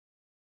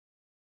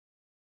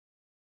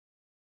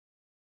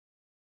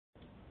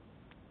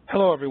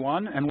Hello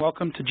everyone, and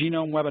welcome to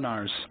Genome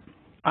Webinars.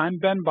 I'm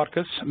Ben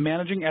Butkus,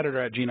 Managing Editor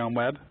at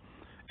GenomeWeb,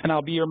 and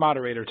I'll be your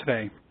moderator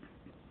today.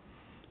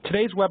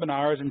 Today's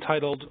webinar is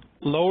entitled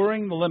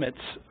Lowering the Limits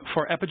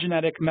for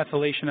Epigenetic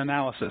Methylation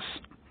Analysis.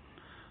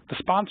 The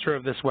sponsor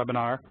of this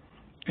webinar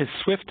is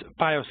Swift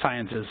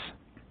Biosciences.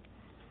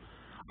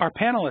 Our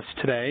panelists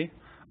today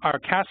are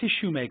Cassie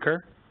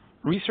Shoemaker,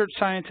 Research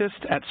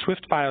Scientist at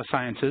Swift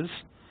Biosciences,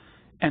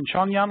 and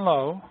Chongyuan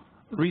Luo,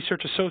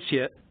 Research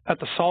Associate at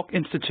the Salk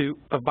Institute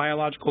of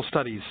Biological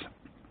Studies.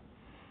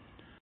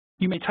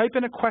 You may type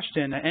in a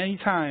question at any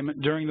time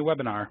during the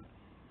webinar.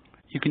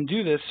 You can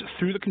do this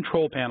through the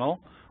control panel,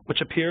 which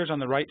appears on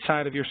the right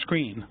side of your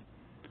screen.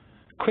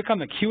 Click on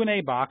the Q&A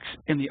box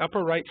in the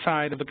upper right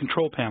side of the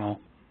control panel.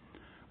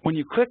 When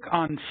you click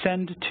on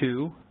Send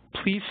To,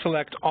 please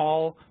select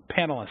All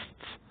Panelists.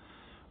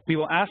 We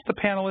will ask the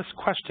panelists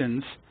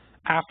questions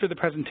after the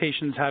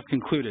presentations have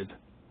concluded.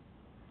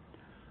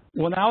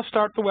 We'll now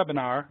start the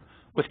webinar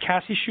with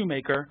Cassie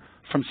Shoemaker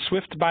from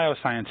Swift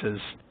Biosciences.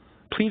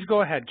 Please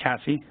go ahead,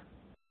 Cassie.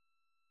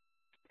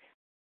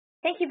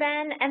 Thank you,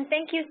 Ben, and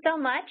thank you so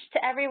much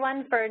to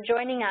everyone for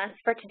joining us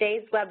for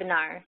today's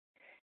webinar.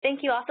 Thank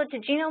you also to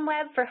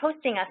GenomeWeb for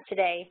hosting us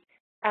today.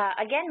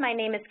 Again, my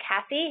name is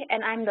Cassie,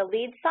 and I'm the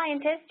lead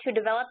scientist who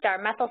developed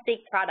our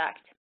Methyl-Seq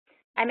product.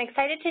 I'm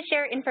excited to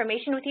share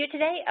information with you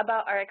today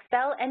about our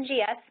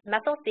Accel-NGS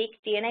Methyl-Seq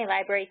DNA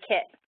Library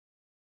Kit.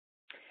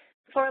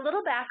 For a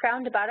little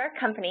background about our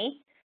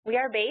company, we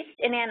are based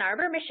in Ann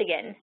Arbor,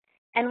 Michigan,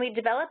 and we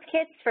develop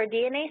kits for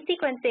DNA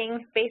sequencing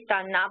based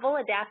on novel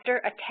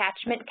adapter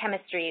attachment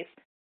chemistries.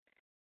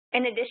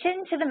 In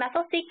addition to the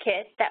Methyl-Seq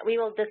kit that we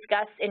will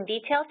discuss in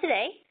detail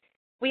today,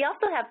 we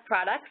also have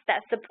products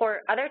that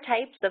support other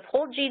types of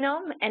whole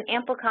genome and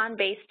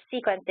amplicon-based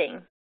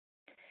sequencing.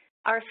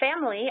 Our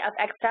family of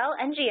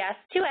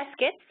Accel-NGS 2S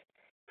kits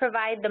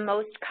provide the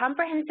most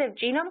comprehensive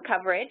genome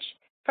coverage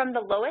from the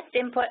lowest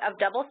input of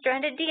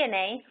double-stranded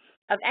DNA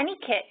of any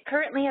kit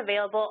currently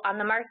available on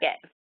the market.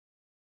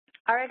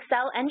 Our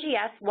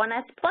Accel-NGS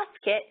 1S Plus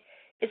kit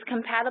is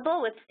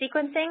compatible with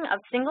sequencing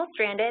of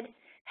single-stranded,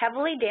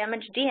 heavily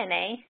damaged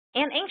DNA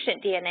and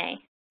ancient DNA.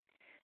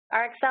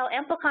 Our Accel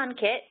Amplicon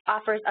kit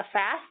offers a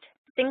fast,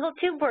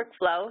 single-tube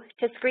workflow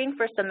to screen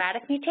for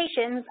somatic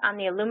mutations on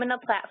the Illumina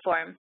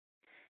platform.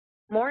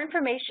 More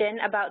information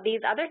about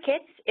these other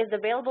kits is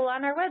available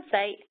on our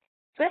website,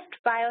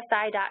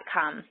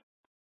 swiftbiosci.com.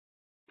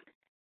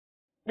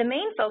 The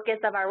main focus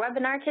of our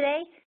webinar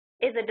today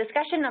is a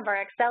discussion of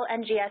our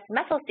Accel-NGS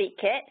Methyl-Seq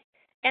kit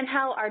and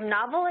how our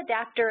novel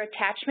adapter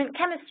attachment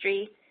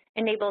chemistry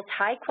enables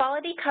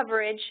high-quality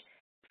coverage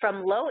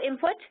from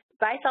low-input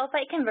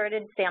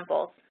bisulfite-converted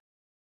samples.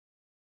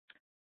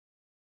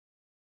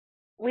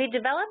 We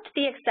developed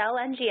the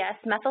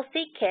Accel-NGS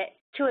Methyl-Seq kit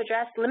to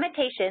address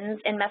limitations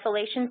in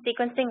methylation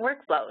sequencing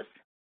workflows.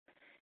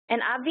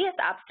 An obvious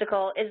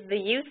obstacle is the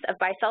use of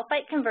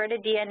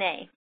bisulfite-converted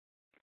DNA.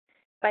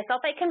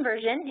 Bisulfite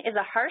conversion is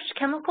a harsh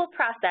chemical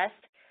process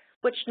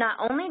which not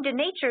only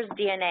denatures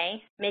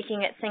DNA,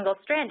 making it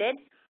single-stranded,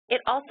 it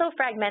also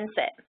fragments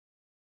it.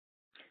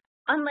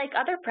 Unlike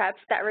other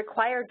preps that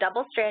require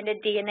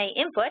double-stranded DNA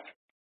input,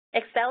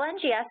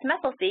 Accel-NGS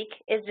Methyl-Seq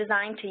is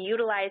designed to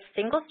utilize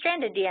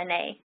single-stranded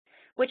DNA,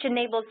 which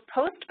enables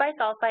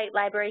post-bisulfite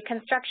library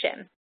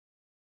construction.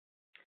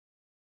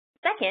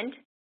 Second,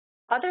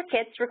 other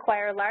kits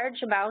require large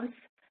amounts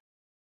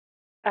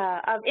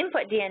of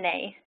input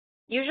DNA,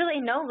 usually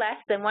no less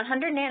than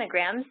 100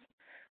 nanograms,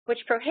 which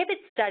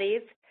prohibits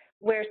studies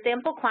where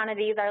sample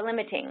quantities are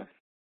limiting.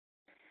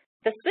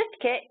 The Swift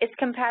kit is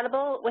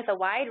compatible with a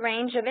wide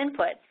range of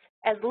inputs,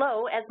 as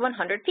low as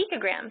 100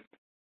 picograms.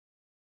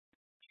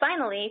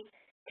 Finally,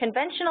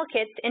 conventional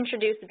kits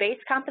introduce base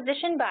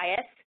composition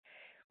bias,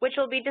 which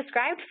will be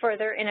described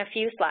further in a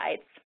few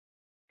slides.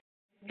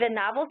 The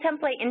novel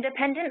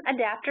template-independent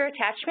adapter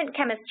attachment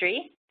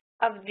chemistry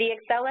of the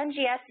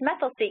Accel-NGS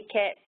Methyl-Seq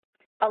kit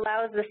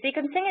allows the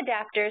sequencing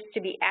adapters to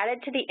be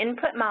added to the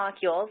input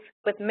molecules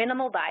with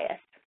minimal bias.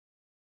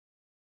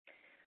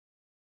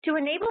 To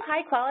enable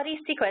high-quality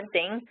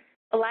sequencing,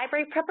 a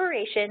library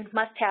preparation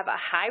must have a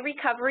high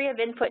recovery of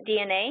input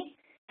DNA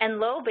and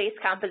low base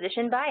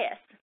composition bias.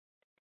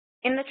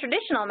 In the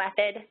traditional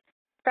method,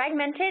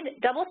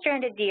 fragmented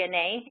double-stranded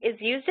DNA is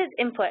used as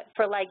input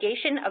for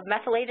ligation of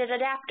methylated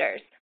adapters.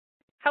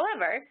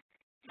 However,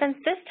 since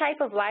this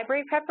type of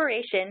library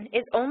preparation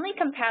is only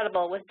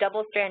compatible with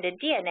double-stranded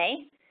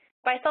DNA,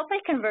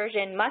 bisulfite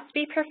conversion must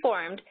be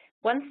performed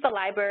once the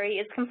library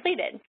is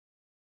completed.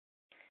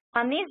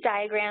 On these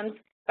diagrams,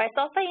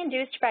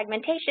 bisulfite-induced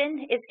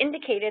fragmentation is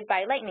indicated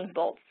by lightning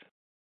bolts.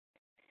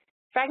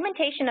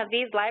 Fragmentation of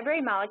these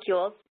library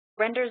molecules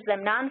renders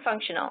them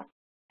non-functional,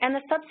 and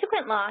the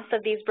subsequent loss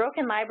of these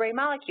broken library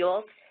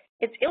molecules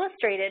is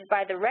illustrated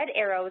by the red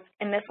arrows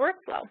in this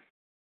workflow.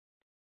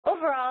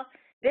 Overall,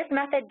 this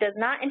method does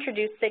not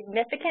introduce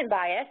significant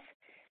bias,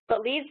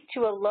 but leads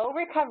to a low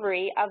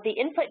recovery of the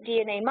input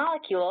DNA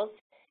molecules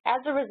as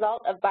a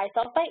result of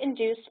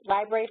bisulfite-induced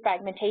library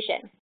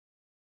fragmentation.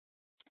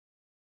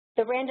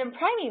 The random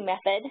priming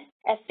method,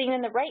 as seen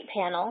in the right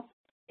panel,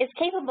 is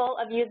capable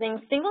of using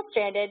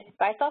single-stranded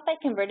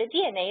bisulfite-converted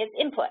DNA as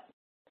input.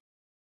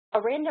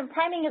 A random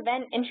priming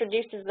event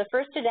introduces the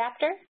first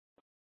adapter,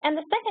 and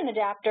the second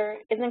adapter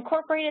is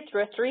incorporated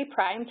through a 3'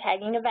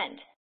 tagging event.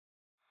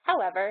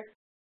 However,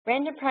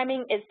 random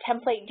priming is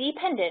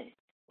template-dependent,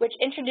 which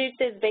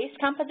introduces base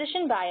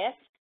composition bias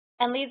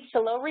and leads to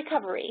low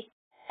recovery,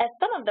 as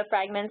some of the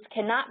fragments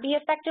cannot be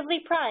effectively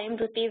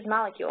primed with these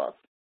molecules.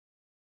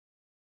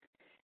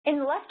 In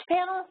the left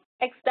panel,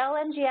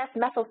 Accel-NGS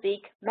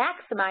Methyl-Seq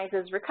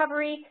maximizes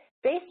recovery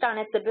based on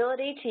its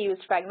ability to use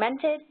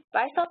fragmented,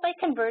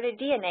 bisulfite-converted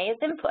DNA as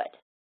input.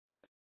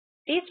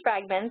 These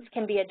fragments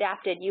can be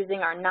adapted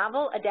using our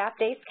novel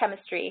adaptase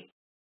chemistry.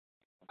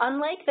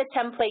 Unlike the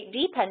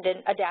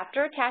template-dependent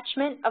adapter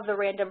attachment of the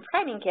random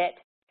priming kit,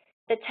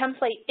 the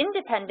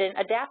template-independent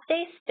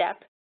adaptase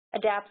step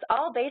adapts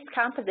all base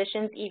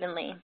compositions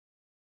evenly.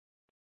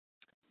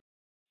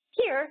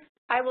 Here,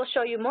 I will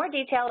show you more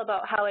detail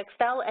about how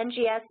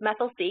Accel-NGS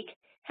Methyl-Seq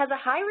has a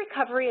high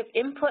recovery of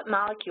input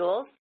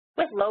molecules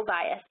with low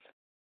bias.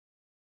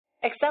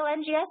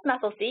 Accel-NGS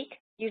Methyl-Seq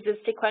uses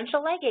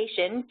sequential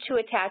ligation to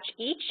attach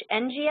each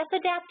NGS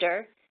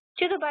adapter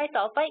to the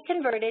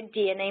bisulfite-converted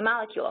DNA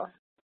molecule.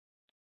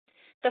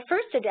 The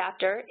first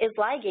adapter is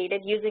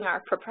ligated using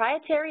our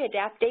proprietary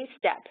adaptase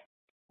step,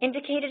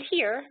 indicated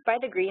here by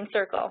the green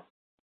circle.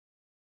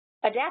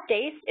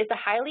 Adaptase is a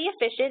highly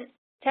efficient,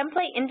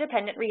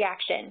 template-independent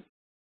reaction.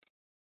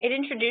 It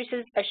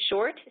introduces a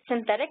short,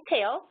 synthetic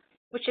tail,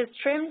 which is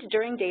trimmed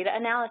during data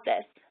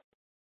analysis.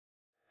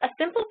 A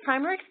simple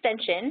primer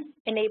extension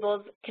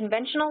enables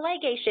conventional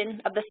ligation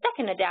of the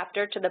second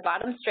adapter to the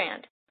bottom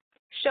strand,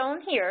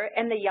 shown here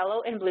in the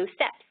yellow and blue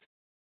steps.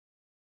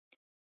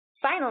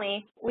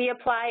 Finally, we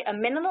apply a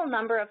minimal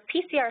number of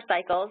PCR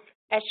cycles,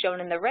 as shown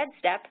in the red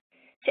step,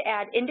 to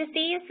add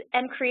indices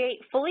and create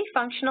fully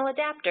functional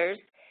adapters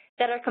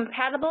that are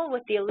compatible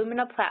with the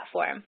Illumina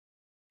platform.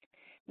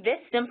 This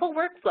simple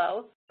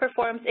workflow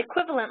performs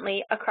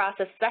equivalently across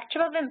a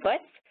spectrum of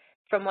inputs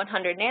from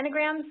 100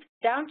 nanograms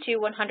down to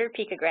 100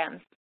 picograms.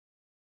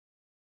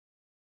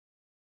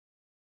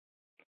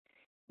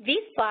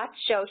 These plots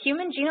show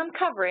human genome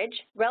coverage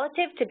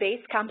relative to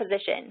base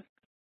composition.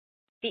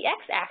 The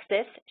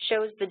x-axis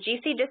shows the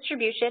GC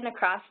distribution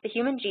across the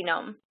human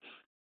genome.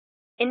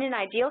 In an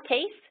ideal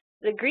case,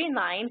 the green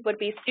line would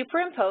be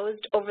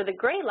superimposed over the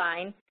gray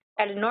line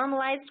at a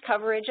normalized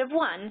coverage of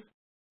 1,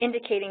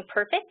 indicating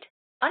perfect,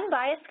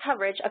 unbiased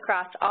coverage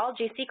across all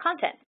GC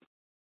content.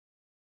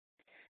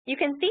 You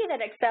can see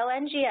that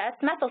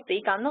Accel-NGS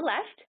Methyl-Seq on the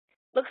left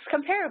looks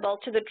comparable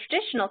to the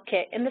traditional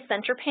kit in the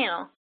center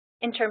panel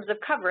in terms of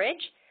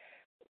coverage,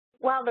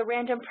 while the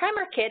random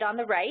primer kit on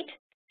the right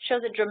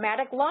shows a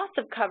dramatic loss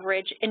of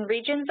coverage in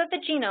regions of the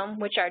genome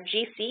which are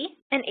GC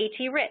and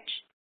AT rich.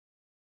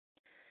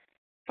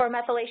 For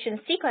methylation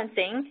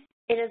sequencing,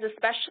 it is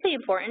especially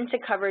important to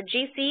cover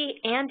GC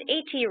and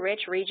AT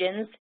rich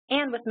regions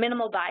and with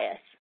minimal bias.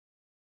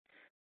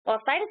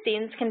 While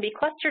cytosines can be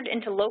clustered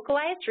into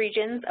localized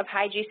regions of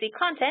high GC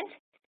content,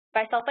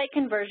 bisulfite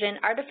conversion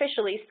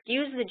artificially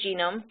skews the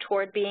genome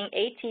toward being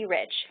AT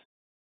rich.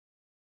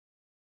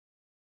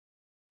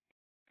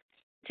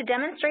 To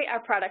demonstrate our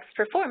product's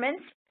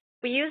performance,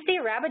 we use the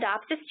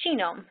Arabidopsis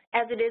genome,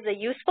 as it is a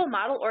useful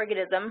model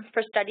organism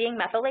for studying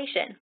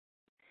methylation.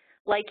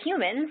 Like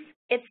humans,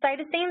 its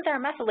cytosines are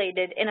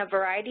methylated in a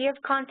variety of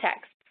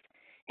contexts,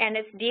 and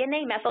its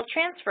DNA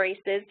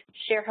methyltransferases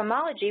share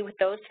homology with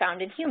those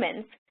found in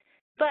humans,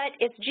 but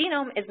its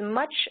genome is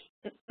much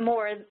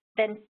more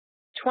than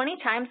 20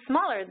 times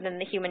smaller than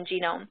the human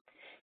genome,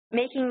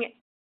 making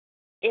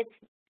its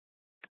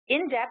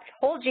in-depth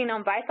whole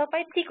genome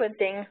bisulfite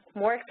sequencing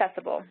more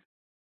accessible.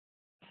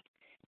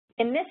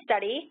 In this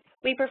study,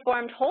 we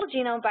performed whole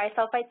genome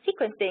bisulfite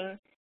sequencing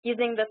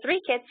using the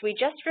 3 kits we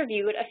just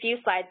reviewed a few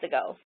slides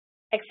ago: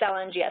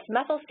 Accel-NGS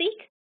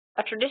Methyl-Seq,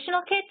 a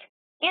traditional kit,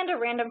 and a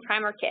random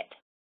primer kit.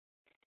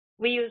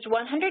 We used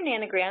 100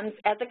 nanograms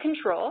as a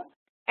control,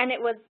 and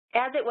it was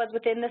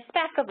within the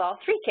spec of all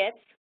 3 kits,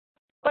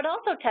 but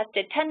also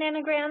tested 10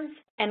 nanograms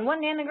and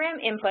 1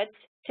 nanogram inputs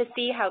to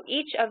see how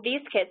each of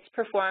these kits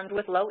performed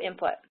with low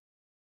input.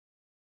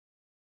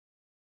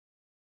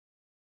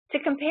 To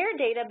compare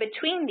data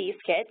between these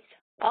kits,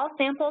 all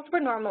samples were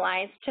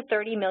normalized to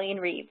 30 million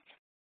reads.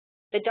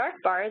 The dark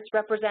bars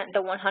represent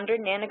the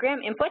 100 nanogram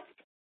inputs,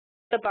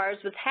 the bars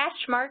with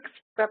hash marks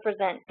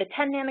represent the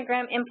 10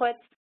 nanogram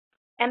inputs,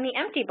 and the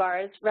empty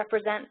bars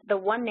represent the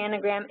 1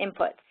 nanogram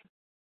inputs.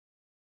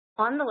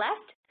 On the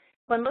left,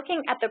 when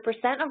looking at the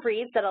percent of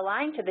reads that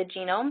align to the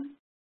genome,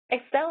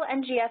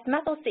 Accel-NGS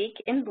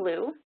Methyl-Seq in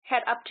blue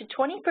had up to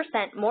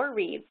 20% more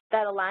reads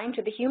that align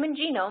to the human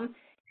genome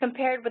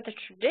compared with the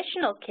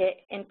traditional kit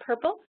in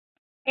purple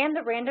and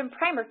the random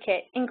primer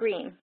kit in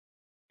green.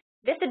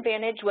 This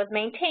advantage was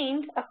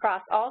maintained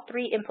across all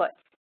 3 inputs.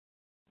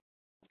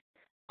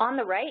 On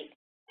the right,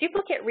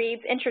 duplicate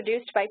reads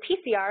introduced by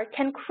PCR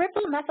can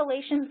cripple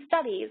methylation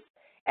studies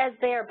as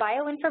they are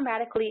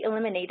bioinformatically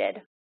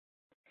eliminated.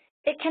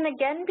 It can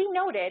again be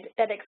noted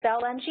that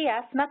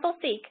Accel-NGS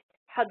Methyl-Seq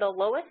had the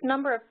lowest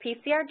number of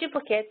PCR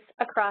duplicates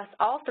across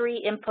all 3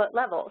 input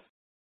levels.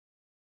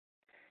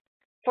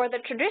 For the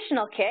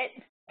traditional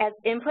kit, as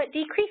input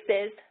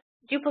decreases,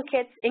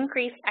 duplicates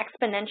increase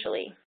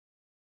exponentially.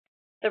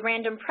 The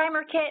random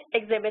primer kit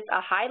exhibits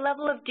a high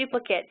level of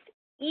duplicates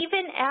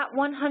even at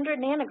 100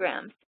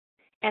 nanograms,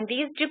 and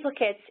these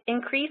duplicates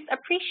increase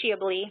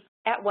appreciably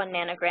at 1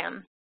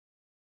 nanogram.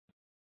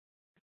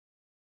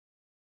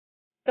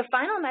 The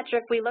final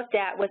metric we looked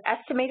at was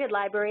estimated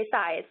library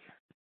size.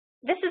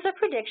 This is a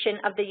prediction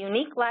of the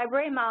unique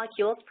library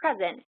molecules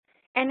present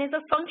and is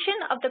a function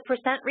of the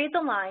percent reads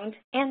aligned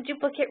and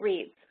duplicate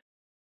reads.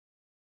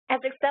 As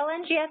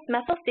Accel-NGS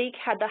Methyl-Seq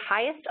had the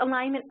highest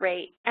alignment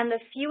rate and the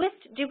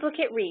fewest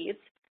duplicate reads,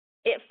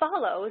 it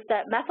follows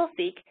that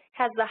Methyl-Seq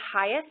has the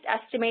highest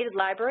estimated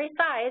library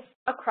size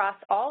across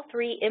all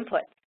 3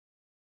 inputs.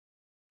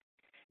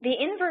 The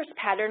inverse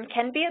pattern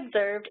can be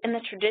observed in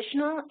the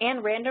traditional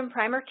and random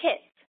primer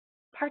kits,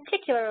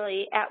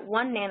 particularly at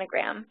 1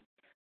 nanogram,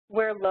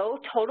 where low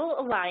total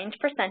aligned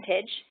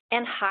percentage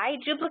and high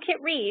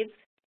duplicate reads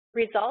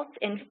results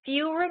in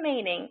few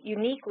remaining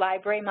unique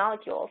library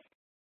molecules.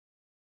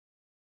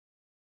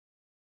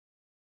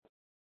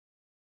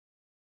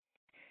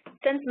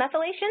 Since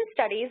methylation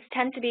studies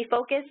tend to be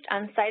focused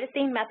on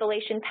cytosine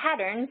methylation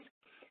patterns,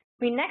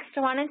 we next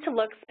wanted to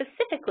look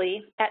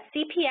specifically at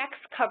CPX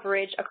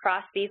coverage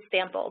across these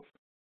samples.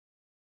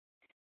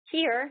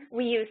 Here,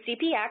 we use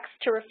CPX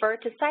to refer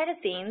to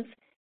cytosines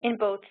in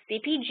both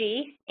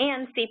CPG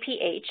and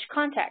CPH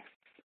contexts.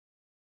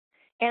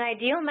 An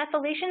ideal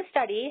methylation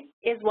study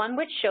is one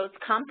which shows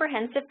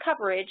comprehensive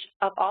coverage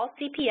of all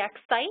CPX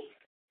sites,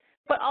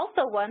 but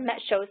also one that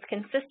shows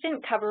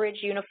consistent coverage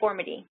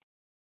uniformity.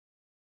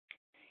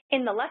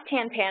 In the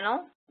left-hand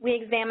panel, we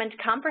examined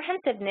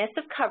comprehensiveness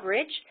of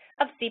coverage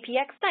of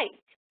CPX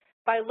sites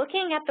by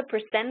looking at the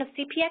percent of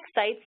CPX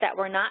sites that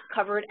were not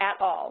covered at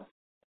all.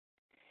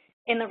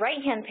 In the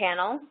right-hand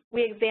panel,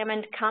 we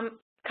examined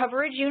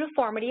coverage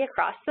uniformity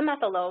across the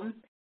methylome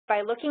by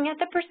looking at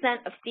the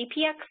percent of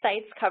CPX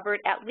sites covered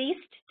at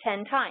least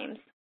 10 times.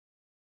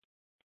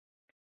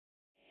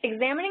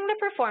 Examining the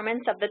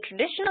performance of the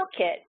traditional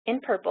kit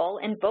in purple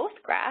in both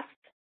graphs,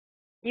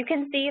 you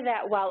can see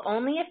that while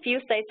only a few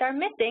sites are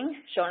missing,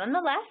 shown on the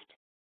left,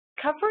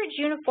 coverage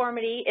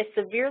uniformity is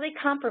severely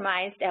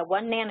compromised at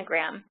 1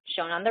 nanogram,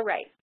 shown on the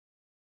right.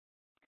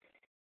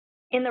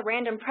 In the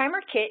random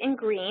primer kit in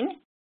green,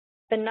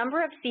 the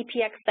number of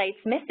CPX sites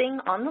missing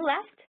on the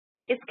left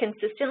is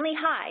consistently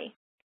high,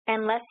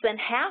 and less than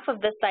half of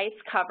the sites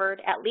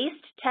covered at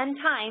least 10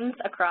 times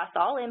across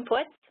all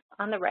inputs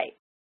on the right.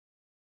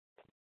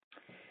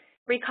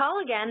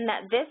 Recall again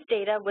that this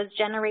data was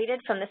generated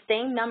from the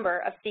same number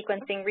of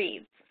sequencing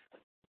reads.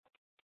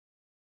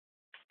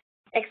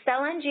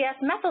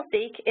 Accel-NGS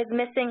Methyl-Seq is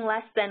missing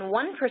less than 1%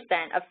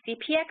 of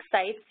CPX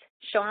sites,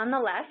 shown on the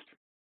left,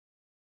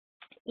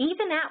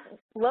 even at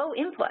low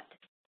input.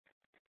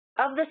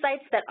 Of the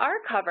sites that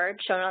are covered,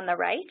 shown on the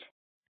right,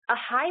 a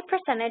high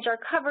percentage are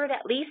covered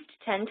at least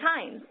 10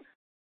 times.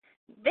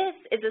 This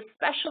is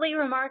especially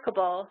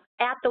remarkable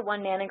at the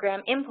 1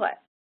 nanogram input,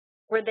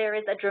 where there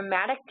is a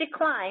dramatic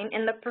decline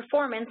in the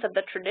performance of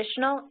the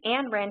traditional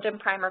and random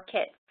primer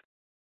kits.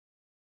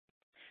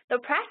 The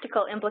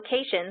practical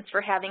implications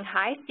for having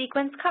high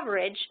sequence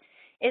coverage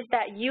is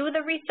that you,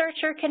 the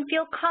researcher, can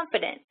feel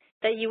confident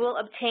that you will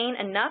obtain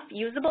enough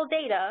usable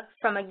data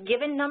from a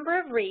given number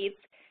of reads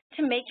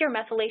to make your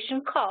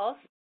methylation calls,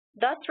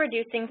 thus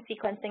reducing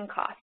sequencing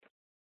costs.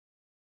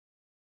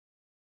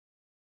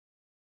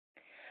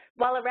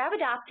 While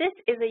Arabidopsis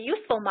is a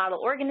useful model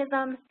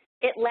organism,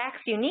 it lacks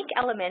unique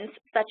elements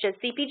such as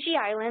CPG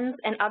islands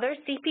and other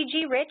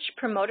CPG-rich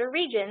promoter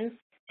regions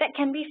that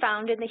can be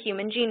found in the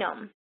human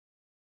genome.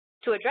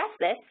 To address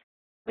this,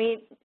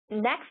 we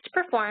next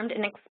performed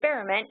an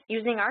experiment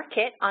using our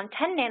kit on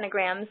 10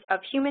 nanograms of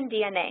human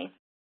DNA.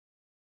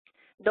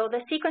 Though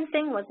the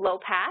sequencing was low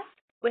pass,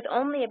 with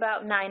only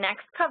about 9x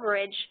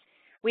coverage,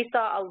 we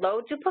saw a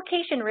low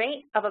duplication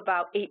rate of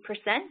about 8%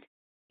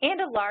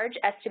 and a large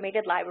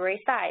estimated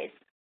library size.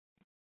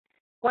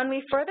 When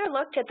we further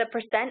looked at the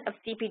percent of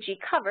CPG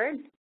covered,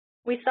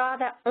 we saw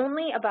that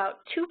only about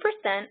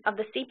 2% of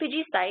the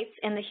CPG sites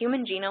in the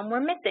human genome were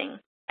missing,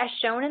 as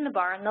shown in the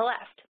bar on the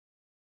left.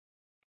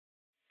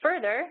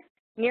 Further,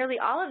 nearly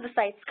all of the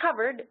sites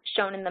covered,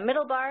 shown in the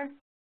middle bar,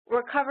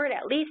 were covered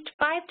at least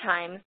 5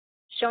 times,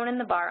 shown in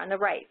the bar on the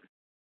right.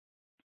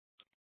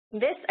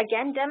 This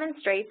again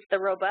demonstrates the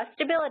robust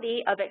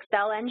ability of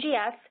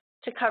Accel-NGS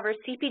to cover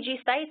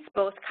CPG sites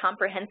both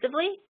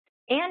comprehensively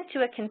and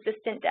to a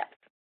consistent depth.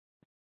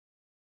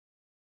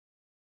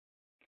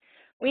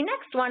 We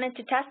next wanted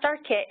to test our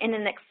kit in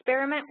an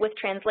experiment with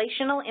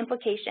translational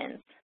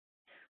implications.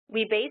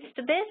 We based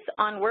this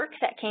on work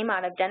that came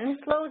out of Dennis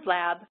Lowe's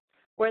lab,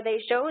 where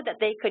they showed that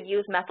they could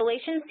use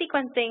methylation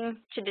sequencing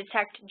to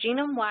detect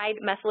genome-wide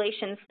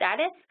methylation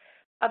status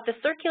of the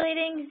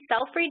circulating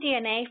cell-free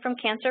DNA from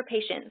cancer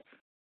patients.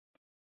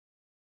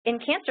 In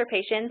cancer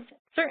patients,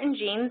 certain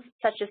genes,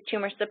 such as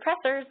tumor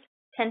suppressors,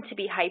 tend to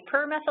be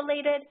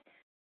hypermethylated.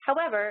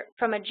 However,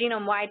 from a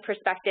genome-wide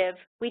perspective,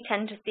 we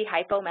tend to see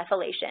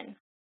hypomethylation.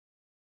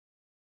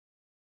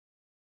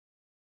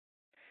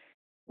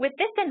 With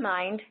this in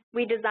mind,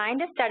 we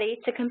designed a study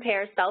to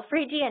compare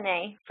cell-free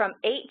DNA from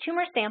 8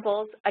 tumor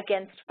samples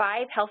against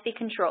 5 healthy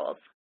controls.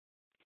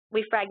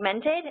 We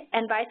fragmented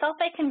and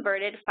bisulfite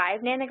converted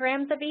 5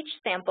 nanograms of each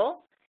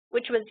sample,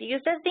 which was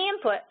used as the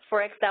input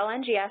for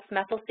Accel-NGS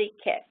Methyl-Seq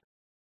kit.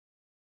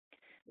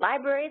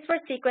 Libraries were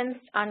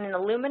sequenced on an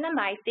aluminum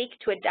iSeq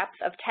to a depth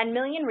of 10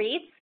 million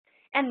reads,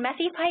 and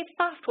METHYPIPE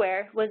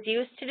software was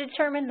used to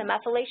determine the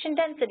methylation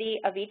density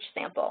of each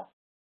sample.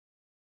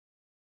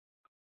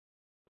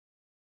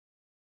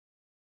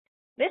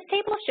 This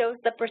table shows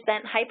the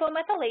percent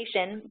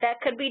hypomethylation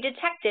that could be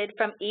detected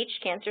from each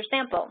cancer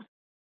sample.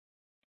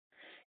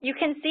 You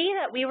can see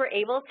that we were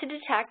able to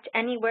detect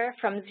anywhere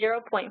from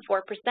 0.4%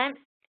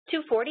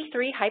 to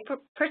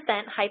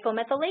 43%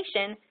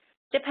 hypomethylation,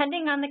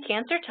 depending on the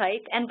cancer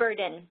type and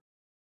burden.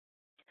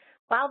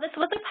 While this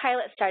was a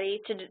pilot study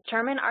to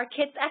determine our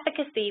kit's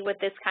efficacy with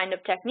this kind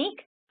of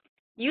technique,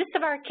 use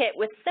of our kit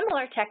with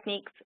similar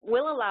techniques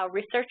will allow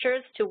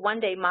researchers to one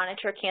day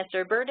monitor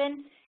cancer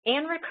burden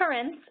and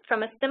recurrence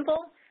from a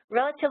simple,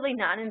 relatively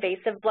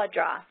non-invasive blood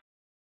draw.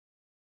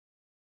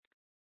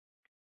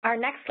 Our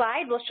next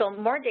slide will show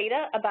more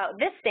data about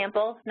this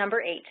sample,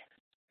 number 8.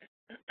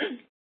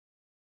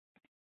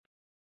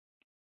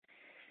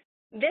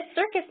 This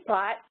circus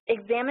plot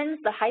examines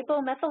the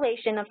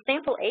hypomethylation of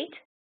sample 8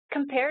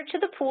 compared to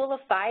the pool of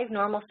 5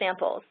 normal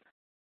samples.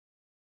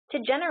 To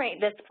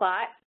generate this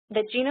plot,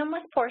 the genome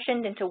was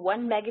portioned into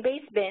 1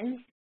 megabase bins,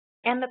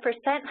 and the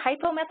percent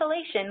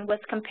hypomethylation was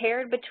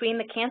compared between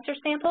the cancer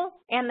sample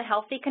and the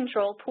healthy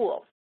control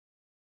pool.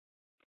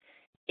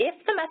 If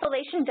the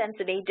methylation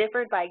density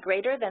differed by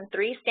greater than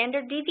 3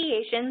 standard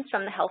deviations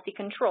from the healthy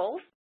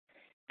controls,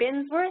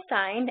 bins were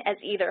assigned as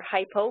either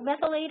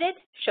hypomethylated,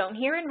 shown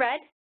here in red,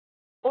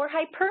 or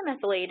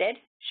hypermethylated,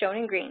 shown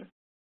in green.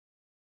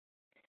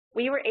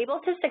 We were able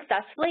to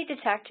successfully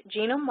detect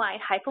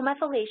genome-wide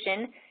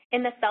hypomethylation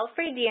in the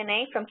cell-free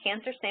DNA from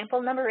cancer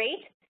sample number 8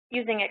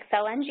 using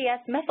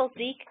Accel-NGS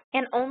Methyl-Seq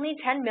and only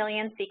 10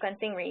 million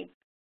sequencing reads.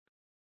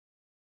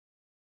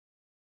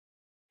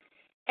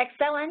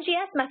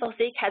 Accel-NGS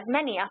Methyl-Seq has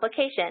many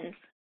applications.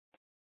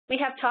 We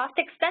have talked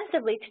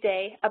extensively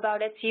today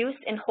about its use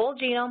in whole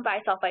genome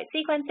bisulfite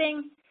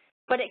sequencing,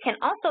 but it can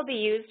also be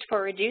used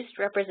for reduced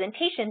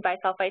representation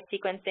bisulfite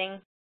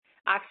sequencing,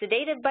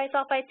 oxidative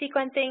bisulfite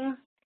sequencing,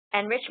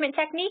 enrichment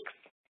techniques,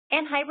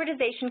 and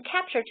hybridization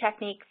capture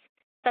techniques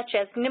such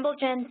as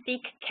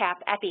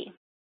GenomeWeb-Seq-Cap-Epi.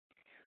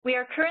 We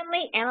are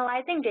currently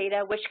analyzing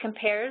data which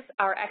compares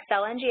our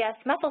Accel-NGS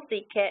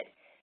Methyl-Seq kit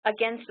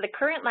against the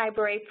current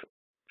library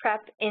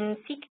prep in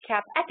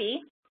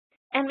Seq-Cap-Epi,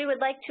 and we would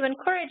like to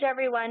encourage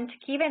everyone to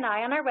keep an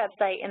eye on our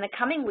website in the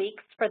coming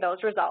weeks for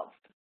those results.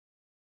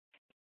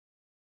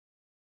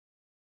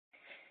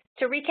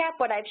 To recap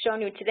what I've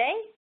shown you today,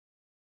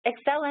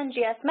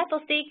 Accel-NGS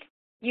Methyl-Seq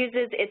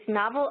uses its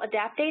novel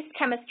adaptase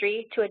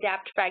chemistry to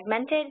adapt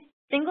fragmented,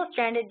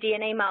 single-stranded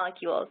DNA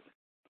molecules.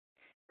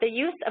 The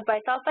use of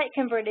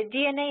bisulfite-converted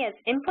DNA as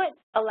input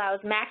allows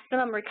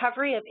maximum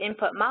recovery of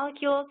input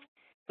molecules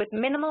with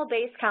minimal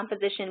base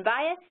composition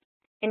bias,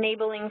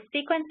 enabling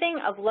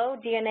sequencing of low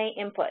DNA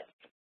inputs.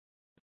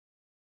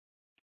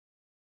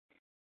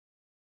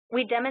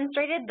 We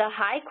demonstrated the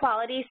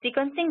high-quality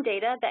sequencing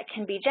data that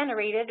can be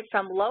generated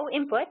from low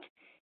input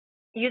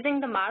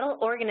using the model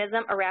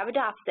organism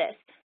Arabidopsis.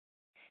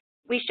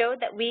 We showed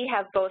that we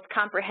have both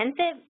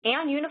comprehensive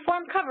and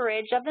uniform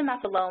coverage of the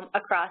methylome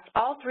across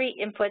all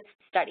 3 inputs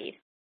studied.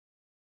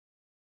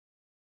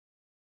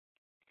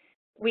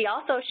 We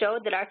also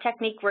showed that our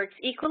technique works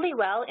equally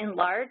well in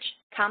large,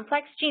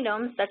 complex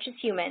genomes such as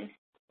human.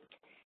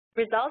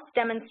 Results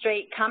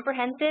demonstrate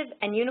comprehensive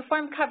and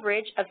uniform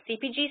coverage of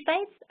CpG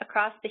sites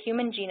across the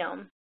human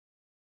genome.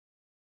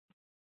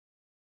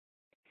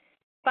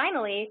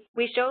 Finally,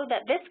 we showed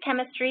that this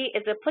chemistry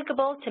is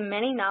applicable to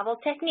many novel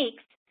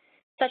techniques,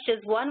 such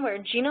as one where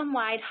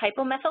genome-wide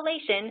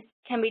hypomethylation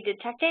can be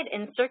detected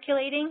in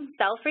circulating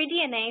cell-free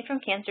DNA from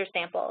cancer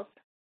samples.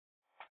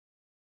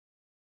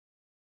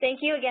 Thank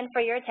you again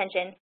for your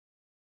attention.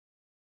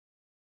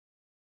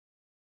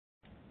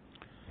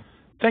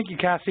 Thank you,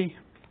 Cassie.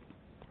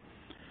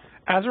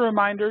 As a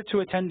reminder to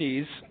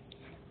attendees,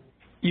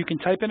 you can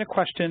type in a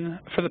question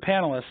for the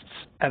panelists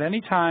at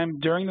any time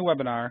during the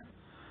webinar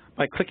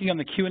by clicking on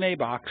the Q&A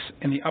box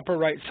in the upper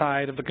right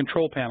side of the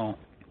control panel.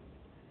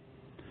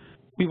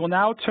 We will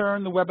now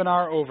turn the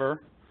webinar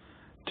over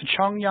to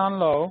Chongyuan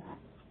Luo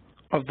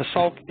of the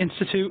Salk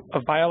Institute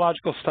of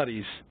Biological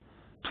Studies.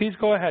 Please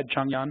go ahead,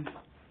 Chongyuan.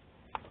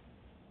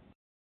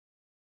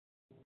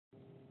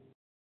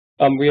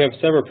 We have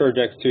several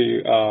projects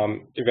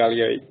to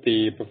evaluate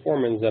the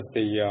performance of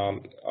the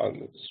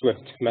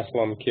Swift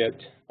methylome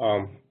kit,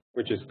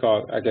 which is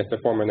called, I guess the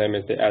former name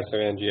is the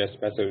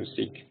Accel-NGS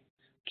Methyl-Seq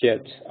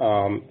kit,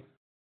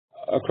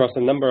 across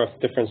a number of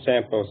different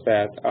samples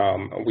that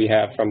we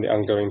have from the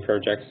ongoing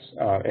projects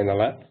in the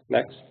lab.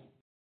 Next.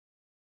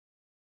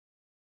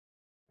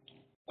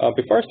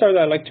 Before I start,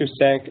 I'd like to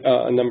thank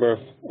a number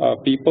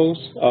of peoples.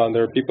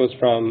 There are peoples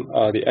from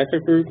the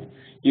Ecker group,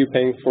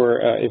 Yupeng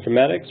for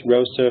informatics,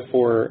 Rosa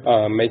for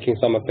making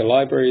some of the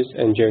libraries,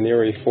 and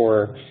Joneri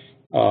for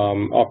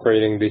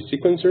operating the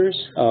sequencers.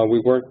 We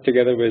worked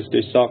together with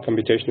the Salk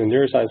Computational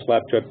Neuroscience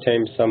Lab to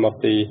obtain some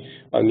of the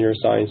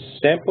neuroscience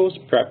samples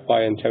prepped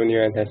by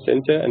Antonio and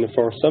Jacinta. And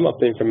for some of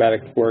the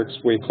informatics works,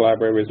 we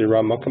collaborate with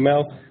Iram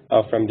Mokamel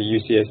from the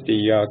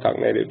UCSD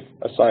Cognitive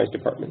Science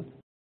Department.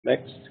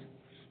 Next.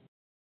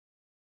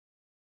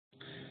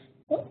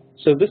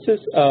 So this is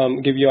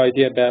give you an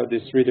idea about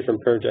these 3 different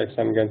projects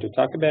I'm going to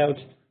talk about,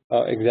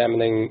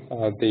 examining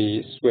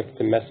the Swift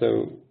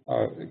Meso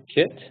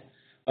kit.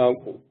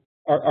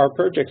 Our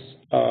projects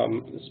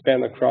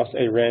span across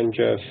a range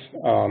of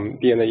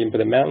DNA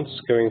input amounts,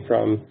 starting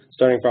from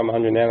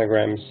 100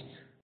 nanograms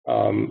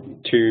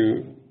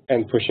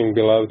and pushing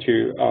below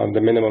to the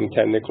minimum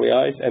 10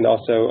 nuclei, and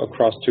also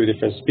across 2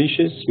 different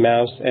species,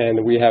 mouse,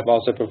 and we have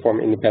also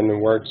performed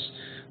independent works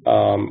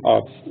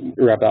of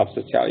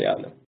Arabidopsis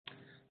thaliana.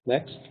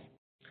 Next.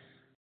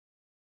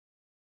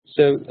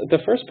 So the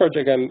first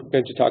project I'm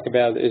going to talk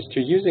about is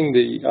using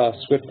the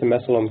Swift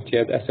Methylome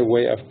kit as a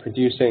way of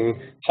producing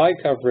high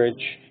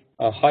coverage,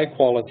 high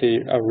quality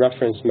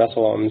reference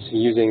methylomes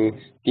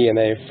using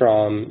DNA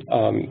from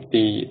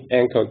the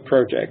ENCODE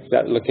project,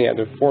 that looking at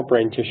the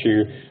forebrain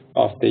tissue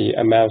of the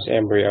mouse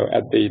embryo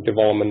at the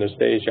developmental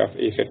stage of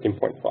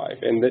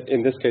E15.5.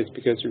 In this case,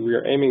 because we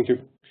are aiming to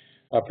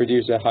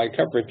produce a high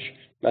coverage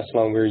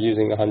methylome, we're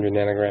using 100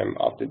 nanogram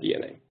of the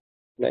DNA.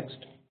 Next.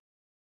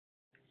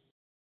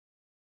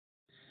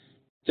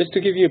 Just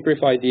to give you a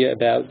brief idea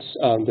about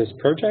this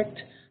project,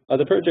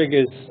 the project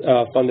is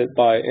funded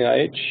by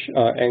NIH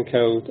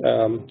ENCODE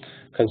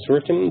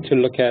consortium to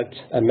look at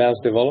mouse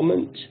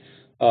development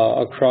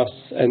across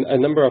a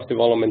number of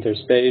developmental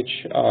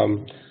stage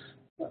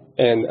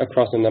and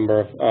across a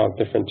number of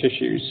different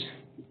tissues.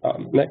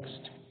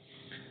 Next.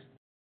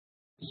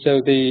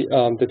 So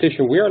the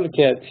tissue we are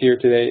looking at here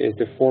today is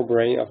the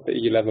forebrain of the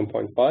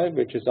E11.5,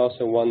 which is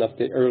also one of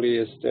the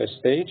earliest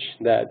stage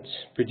that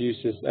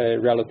produces a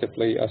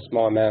relatively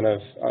small amount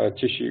of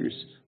tissues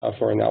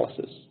for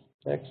analysis.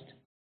 Next.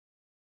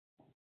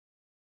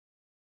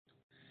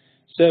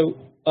 So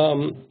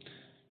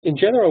in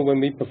general, when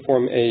we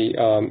perform a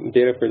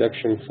data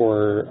production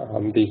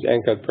for these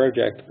ENCODE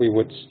project, we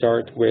would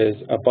start with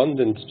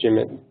abundant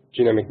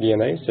genomic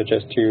DNA, such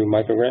as 2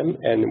 microgram,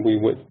 and we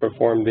would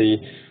perform the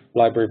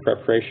library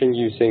preparation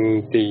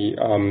using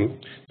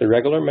the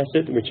regular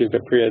method, which is the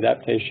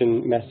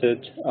pre-adaptation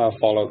method,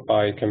 followed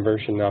by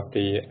conversion of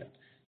the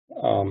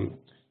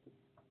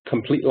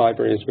complete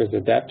libraries with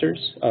adapters,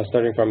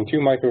 starting from 2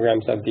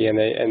 micrograms of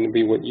DNA, and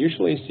we would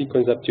usually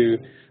sequence up to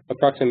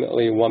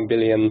approximately 1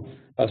 billion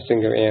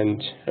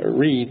single-end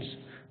reads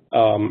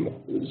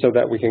so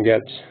that we can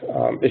get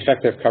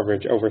effective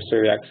coverage over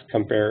 3x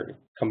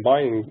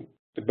combining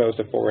both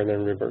the forward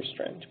and reverse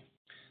strand.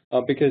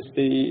 Because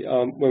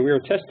when we were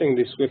testing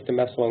the Swift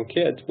Methylome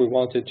kit, we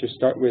wanted to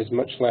start with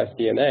much less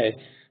DNA.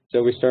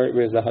 So we started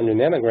with 100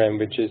 nanogram,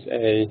 which is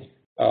a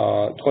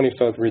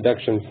 20-fold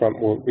reduction from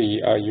what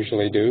we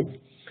usually do.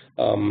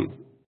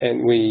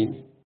 And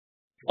we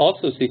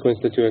also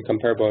sequenced it to a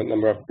comparable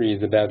number of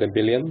reads, about 1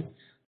 billion.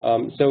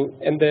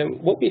 And then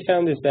what we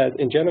found is that,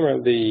 in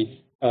general, the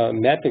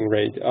mapping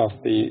rate of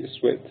the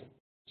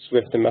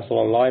Swift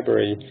Methylome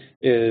library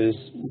is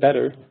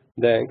better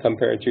than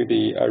compared to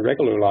the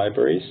regular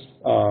libraries,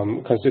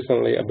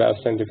 consistently about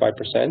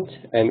 75%,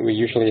 and we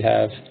usually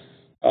have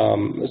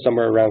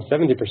somewhere around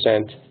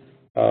 70%,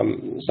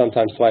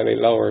 sometimes slightly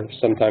lower,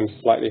 sometimes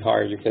slightly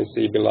higher. You can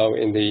see below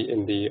in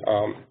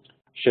the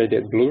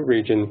shaded blue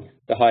region,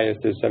 the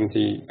highest is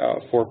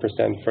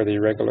 74% for the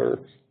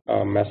regular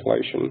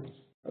methylation,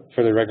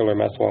 for the regular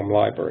methylome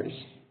libraries.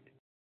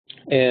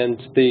 And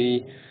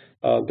the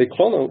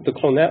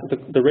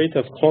rate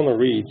of clonal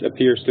reads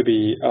appears to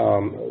be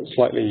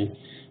slightly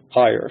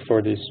higher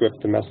for the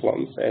Swift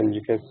methylomes, and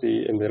you can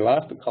see in the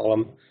last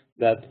column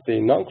that the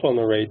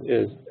non-clonal rate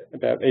is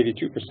about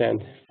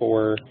 82%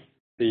 for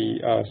the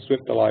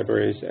Swift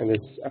libraries, and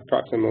it's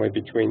approximately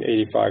between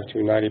 85 to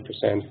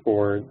 90%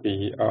 for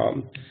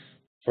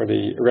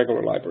the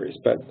regular libraries.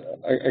 But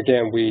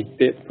again, we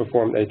did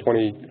perform a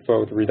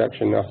 20-fold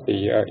reduction of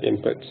the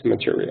input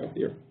material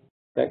here.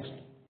 Next.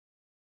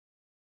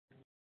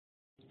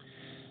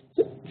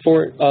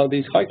 For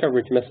these high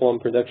coverage methylome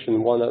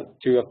production, 1 or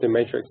 2 of the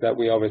metrics that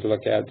we always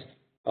look at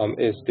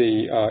is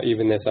the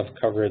evenness of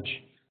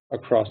coverage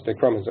across the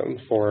chromosome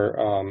for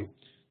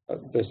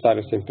the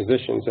cytosine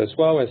positions, as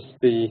well as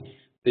the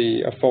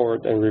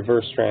forward and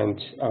reverse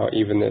strand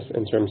evenness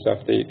in terms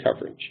of the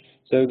coverage.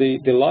 So the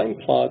line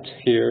plot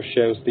here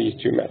shows these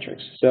 2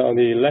 metrics. So on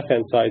the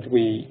left-hand side,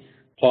 we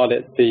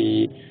plotted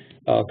the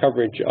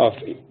coverage of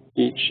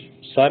each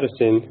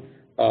cytosine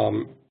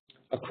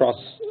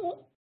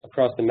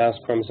across the mouse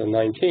chromosome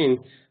 19,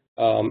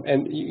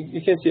 and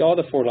you can see all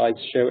the 4 lines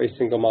show a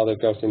single model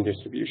Gaussian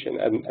distribution,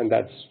 and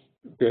that's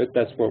good.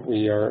 That's what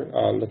we are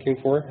looking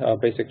for.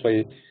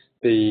 Basically,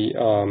 the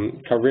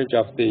coverage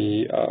of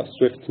the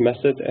Swift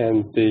method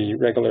and the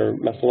regular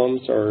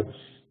methylomes are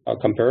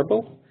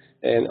comparable.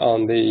 And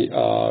on the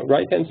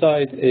right-hand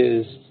side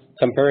is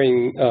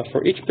comparing,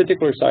 for each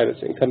particular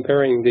cytosine,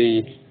 comparing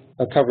the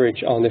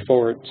coverage on the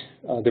forward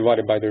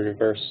divided by the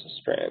reverse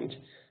strand.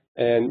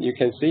 And you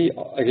can see,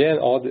 again,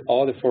 all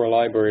the four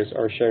libraries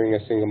are showing a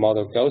single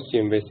model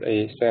Gaussian with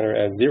a standard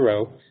at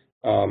 0.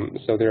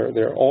 So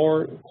they're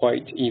all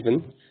quite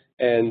even.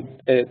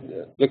 And it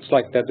looks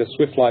like that the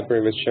Swift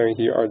library was showing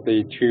here are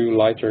the two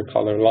lighter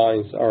color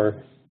lines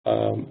are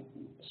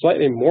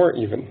slightly more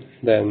even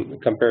than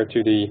compared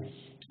to the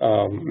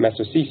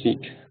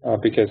Methyl-Seq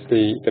because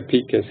the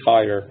peak is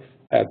higher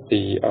at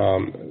the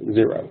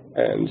 0.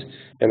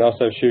 And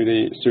also through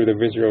the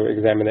visual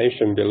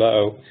examination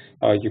below,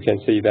 you can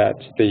see that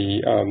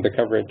the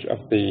coverage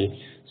of the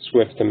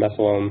Swift and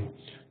methylome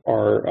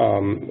are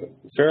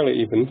fairly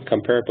even,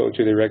 comparable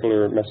to the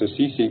regular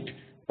Methyl-Seq,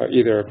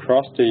 either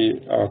across the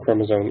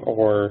chromosome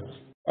or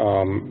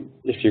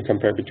if you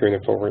compare between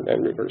the forward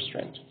and reverse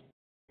strands.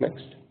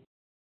 Next.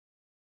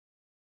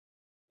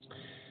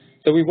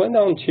 So we went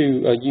on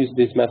to use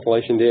this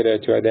methylation data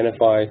to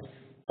identify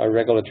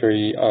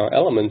regulatory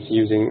elements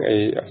using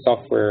a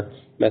software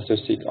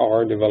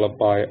Methyl-Seq-R developed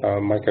by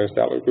Michael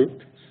Steller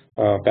Group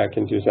back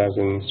in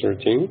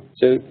 2013.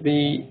 So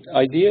the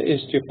idea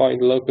is to find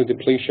local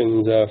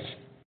depletions of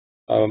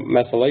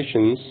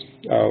methylations,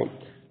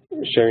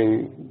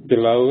 showing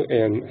below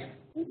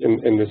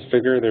in this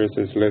figure. There's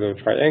these little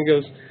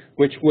triangles,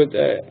 which would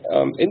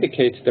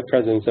indicate the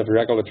presence of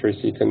regulatory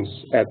sequence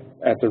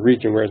at the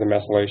region where the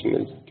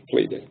methylation is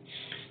depleted.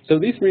 So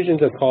these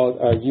regions are called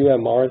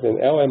UMRs and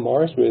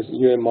LMRs, with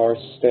UMR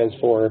stands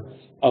for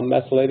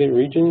unmethylated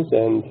regions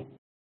and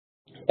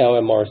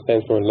LMR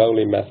stands for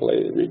lowly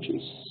methylated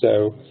regions.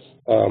 So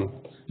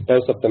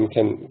both of them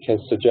can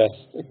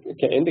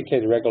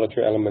indicate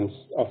regulatory elements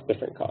of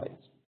different kinds.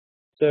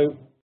 So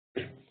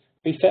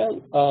we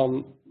found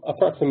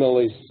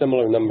approximately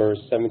similar numbers,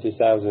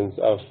 70,000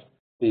 of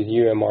these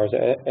UMRs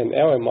and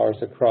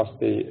LMRs across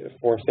the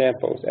 4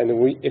 samples. And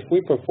if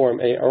we perform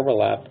a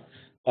overlap,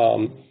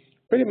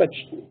 pretty much,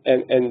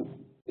 and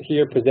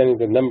here presenting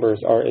the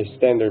numbers are a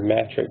standard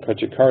metric,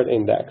 Chongyuan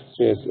index,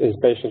 is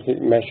basically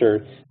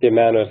measure the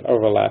amount of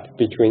overlap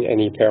between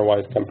any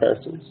pairwise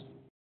comparisons.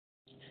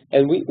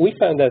 And we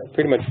found that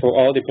pretty much for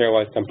all the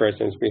pairwise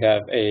comparisons, we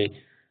have a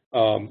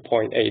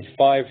 0.85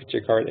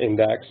 Chongyuan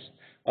index,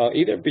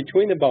 either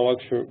between the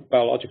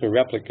biological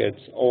replicates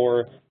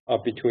or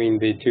between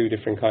the 2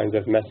 different kinds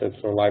of methods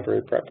for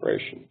library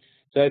preparation.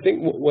 So I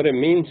think what it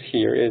means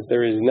here is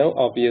there is no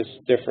obvious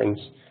difference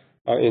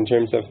in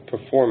terms of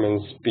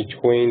performance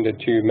between the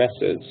 2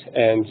 methods,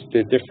 and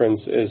the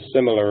difference is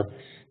similar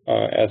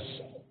as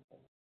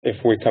if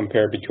we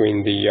compare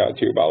between the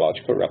 2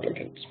 biological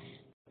replicates.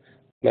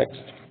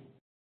 Next.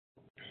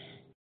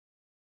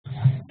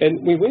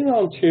 And we went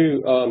on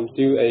to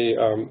do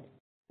a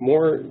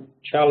more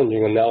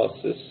challenging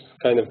analysis,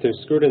 kind of to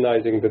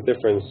scrutinizing the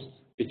difference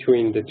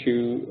between the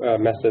 2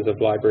 methods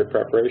of library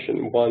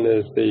preparation. One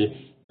is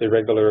the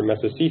regular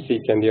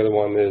Methyl-Seq, and the other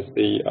one is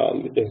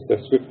the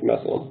Swift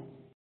methylome.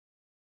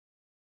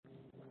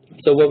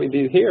 So what we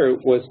did here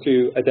was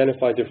to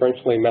identify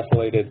differentially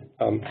methylated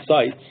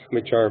sites,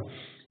 which are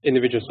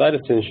individual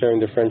cytosines showing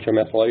differential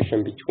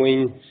methylation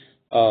between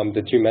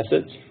the 2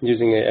 methods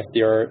using a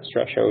FDR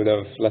threshold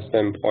of less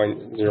than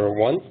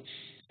 0.01.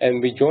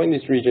 And we join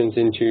these regions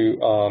into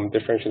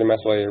differentially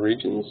methylated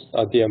regions,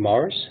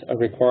 DMRs,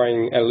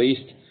 requiring at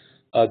least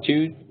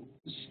two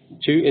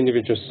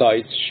individual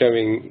sites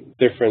showing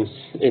difference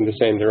in the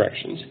same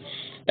directions.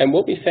 And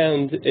what we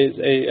found is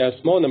a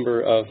small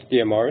number of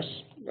DMRs,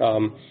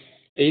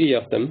 80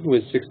 of them,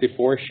 with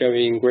 64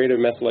 showing greater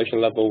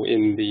methylation level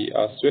in the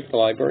Swift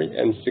library,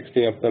 and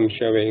 16 of them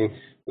showing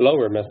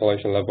lower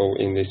methylation level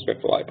in the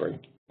Swift library.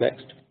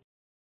 Next.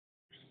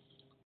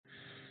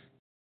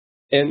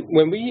 And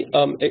when we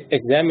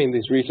examine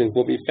these regions,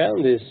 what we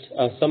found is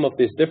some of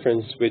this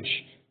difference, which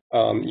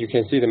you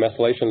can see the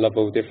methylation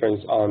level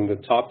difference on the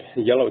top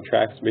yellow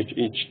tracks, which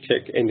each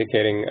tick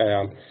indicating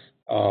a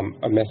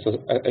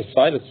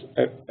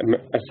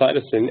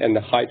cytosine, and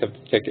the height of the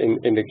tick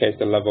indicates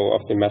the level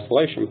of the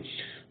methylation.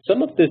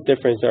 Some of this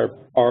difference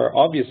are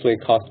obviously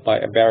caused by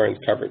aberrant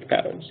coverage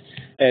patterns.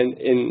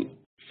 And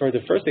for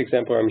the first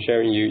example I'm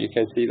showing you, you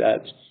can see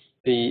that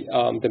the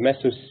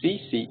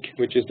Methyl-Seq,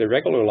 which is the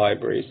regular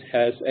libraries,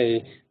 has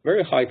a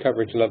very high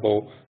coverage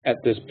level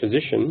at this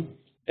position.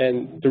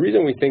 And the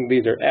reason we think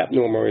these are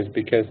abnormal is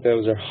because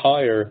those are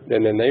higher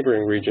than the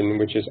neighboring region,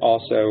 which is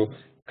also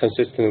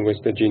consistent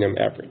with the genome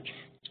average.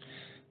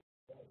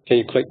 Can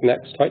you click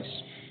next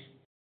twice?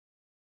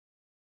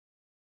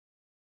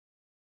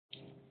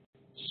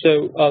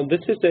 So this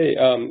is a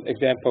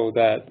example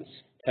that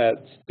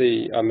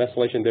the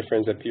methylation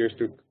difference appears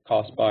to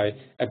caused by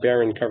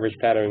aberrant coverage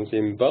patterns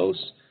in both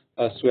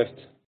Swift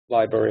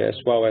library as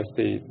well as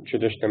the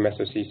traditional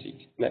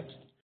Methyl-Seq. Next.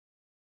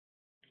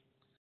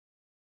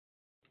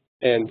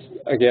 And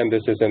again,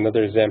 this is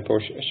another example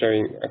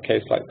showing a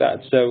case like that.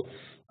 So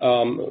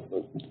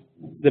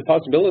the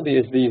possibility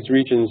is these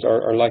regions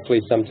are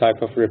likely some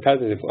type of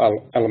repetitive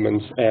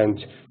elements,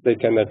 and they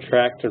can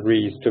attract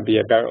reads to be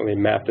apparently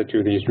mapped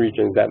to these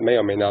regions that may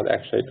or may not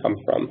actually come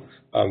from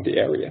the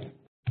area.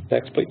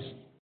 Next, please.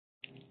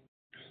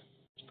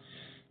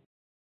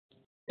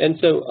 And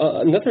so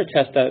another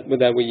test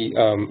that we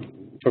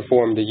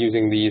performed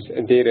using these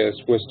data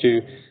was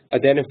to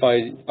identify,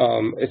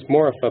 it's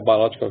more of a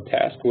biological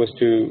task, was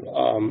to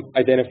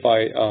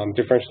identify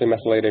differentially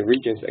methylated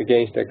regions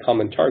against a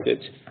common target,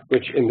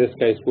 which in this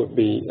case would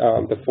be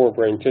the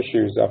forebrain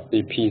tissues of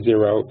the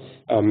P0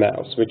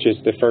 mouse, which is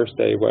the first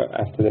day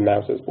after the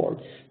mouse is born.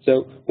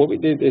 So what we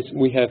did is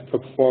we have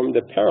performed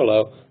the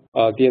parallel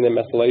DNA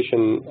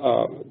methylation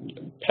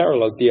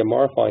parallel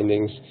DMR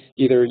findings,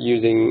 either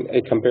using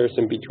a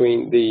comparison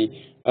between the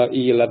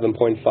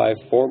E11.5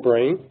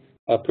 forebrain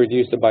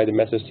produced by the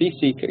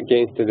Methyl-Seq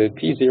against the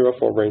P0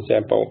 forebrain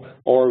sample,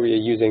 or we are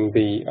using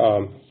the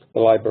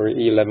library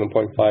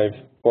E11.5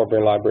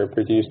 forebrain library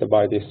produced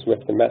by the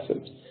Swift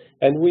methods.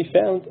 And we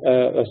found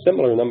a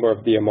similar number of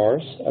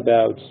DMRs,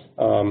 about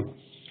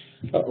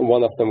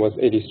one of them was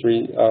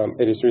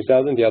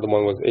 83,000, the other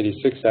one was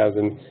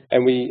 86,000,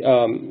 and we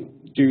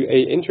do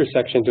a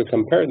intersection to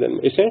compare them.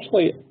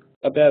 Essentially,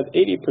 about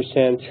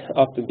 80%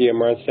 of the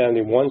DMRs found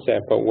in one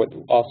sample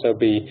would also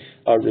be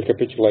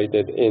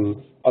recapitulated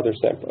in other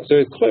samples. So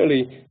it's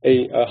clearly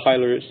a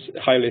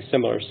highly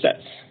similar set,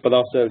 but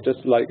also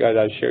just like I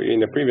showed you in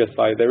the previous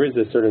slide, there is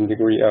a certain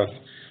degree of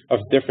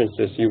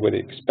differences you would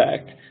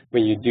expect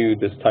when you do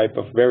this type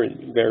of very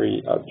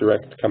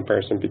direct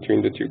comparison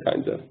between the two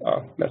kinds of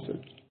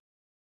methods.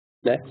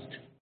 Next.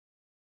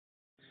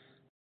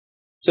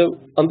 So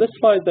on this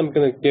slide, I'm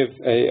going to give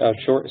a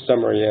short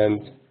summary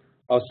and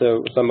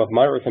also some of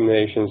my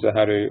recommendations on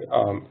how to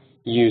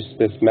use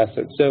this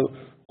method. So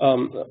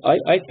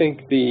I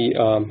think the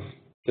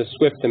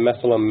Swift and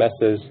methylome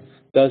methods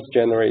does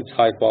generate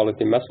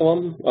high-quality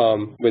methylome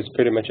with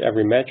pretty much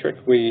every metric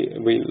we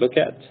look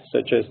at,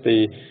 such as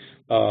the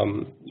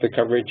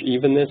coverage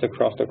evenness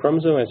across the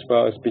chromosome, as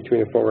well as between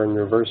the forward and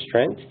reverse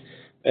strand.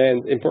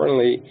 And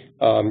importantly,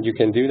 you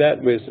can do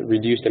that with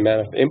reduced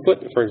amount of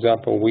input. For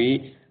example,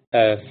 we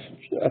have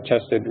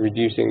tested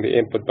reducing the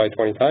input by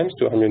 20 times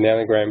to 100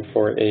 nanogram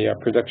for a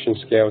production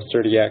scale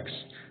 30x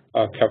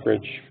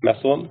coverage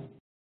methylome.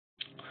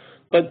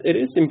 But it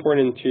is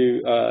important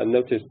to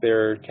notice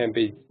there can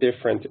be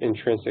different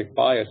intrinsic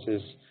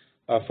biases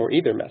for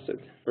either method,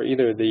 for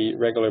either the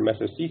regular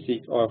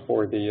Methyl-Seq or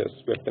for the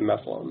Swift and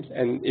methylomes.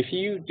 And if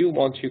you do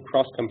want to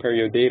cross-compare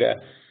your data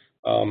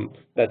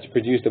that's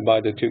produced by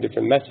the two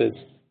different methods,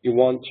 you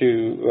want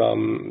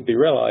to be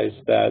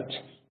realized that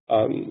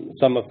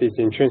some of these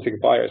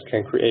intrinsic bias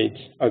can create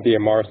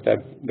DMRs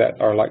that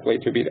are likely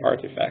to be the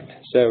artifact.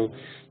 So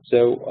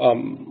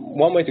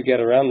one way to get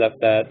around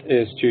that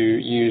is to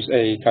use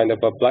a kind of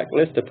a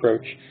blacklist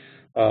approach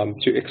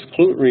to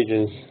exclude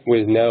regions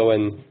with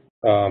known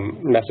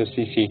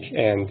Methyl-Seq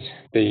and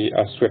the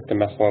Swift and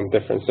methylome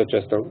difference, such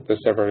as the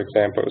several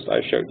examples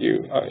I showed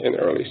you in the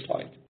early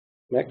slide.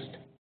 Next.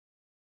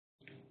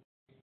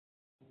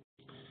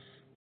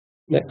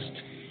 Next.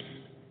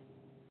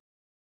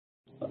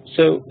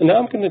 So now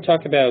I'm going to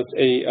talk about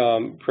a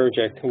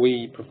project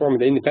we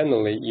performed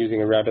independently using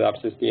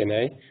Arabidopsis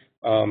DNA.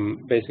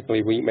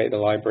 Basically, we made the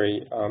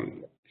library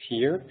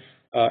here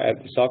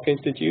at the Salk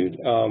Institute.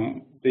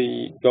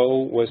 The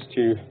goal was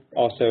to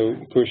also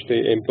push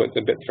the input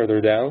a bit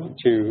further down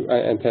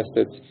and test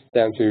it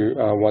down to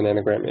 1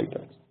 nanogram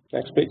input.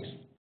 Next, please.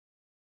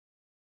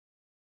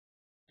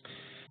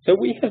 So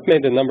we have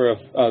made a number of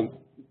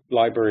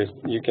libraries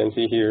you can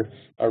see here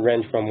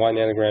range from 1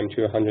 nanogram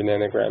to 100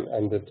 nanogram,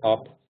 and the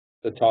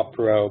top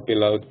row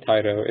below the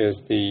title is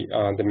the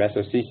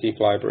Methyl-Seq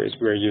libraries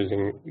we're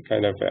using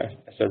kind of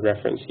as a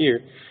reference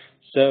here.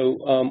 So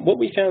what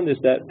we found is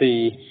that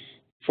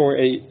for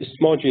a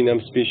small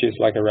genome species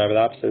like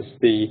Arabidopsis,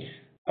 the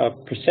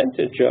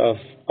percentage of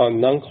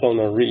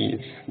non-clonal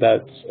reads,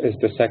 that is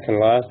the second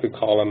last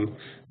column,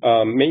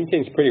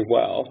 maintains pretty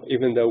well,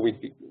 even though we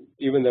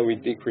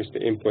decreased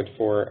the input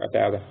for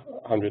about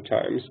 100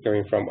 times,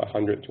 going from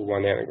 100 to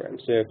 1 nanogram.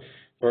 So,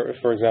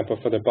 for example,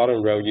 for the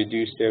bottom row, you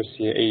do still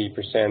see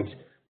 80%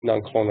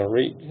 non-clonal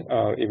read,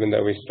 even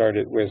though we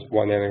started with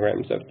 1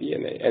 nanograms of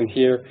DNA. And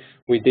here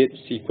we did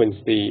sequence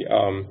these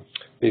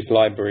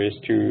libraries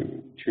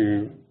to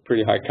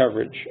pretty high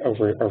coverage,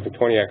 over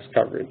 20x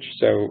coverage.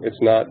 So it's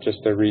not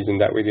just a reason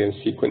that we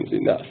didn't sequence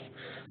enough.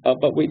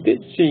 But we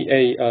did see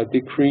a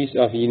decrease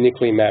of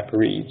uniquely mapped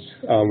reads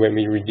when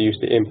we reduced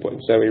the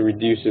input. So it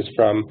reduces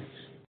from,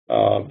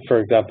 for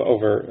example,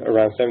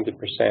 around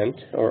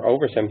 70% or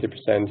over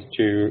 70%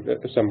 to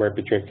somewhere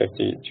between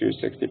 50 to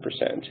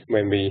 60%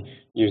 when we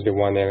use the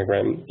 1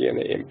 nanogram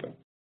DNA input.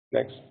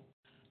 Next.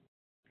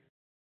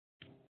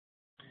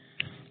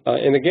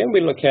 And again, we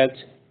look at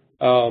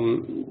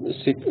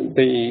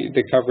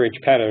the coverage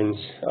patterns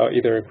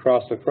either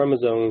across the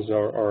chromosomes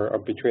or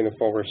between the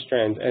forward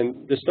strand.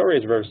 And the story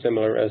is very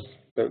similar as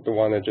the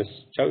one I just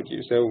showed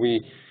you. So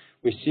we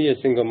we see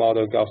a single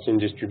model Gaussian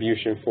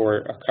distribution for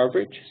a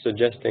coverage,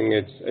 suggesting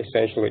it's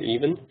essentially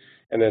even.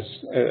 And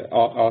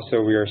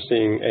also we are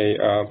seeing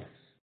a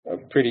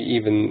pretty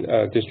even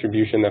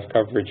distribution of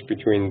coverage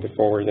between the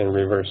forward and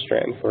reverse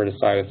strand for the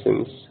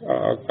cytosines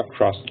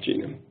across the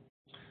genome.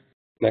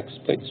 Next,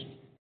 please.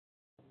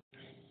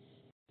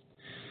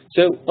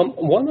 So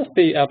one of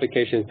the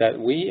applications that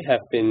we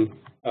have been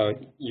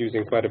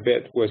using quite a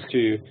bit was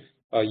to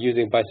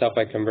using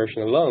bisulfite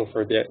conversion alone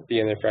for the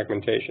DNA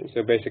fragmentation.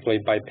 So basically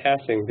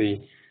bypassing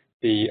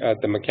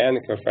the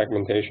mechanical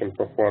fragmentation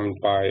performed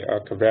by a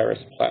Covaris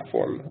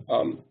platform,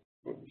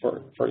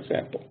 for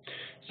example.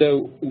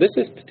 So this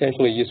is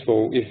potentially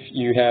useful if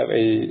you have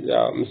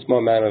a small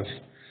amount of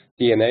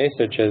DNA,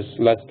 such as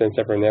less than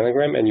 7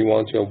 nanogram, and you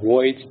want to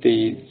avoid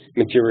the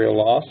material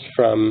loss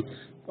from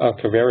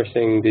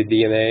Covarising the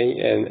DNA,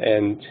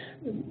 and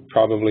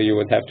probably you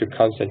would have to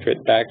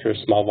concentrate back to a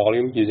small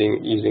volume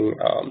using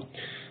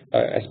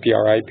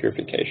SPRI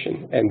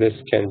purification, and this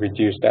can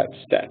reduce that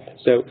step.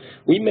 So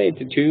we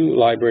made 2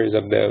 libraries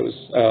of those,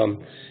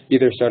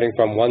 either starting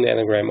from 1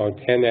 nanogram or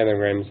 10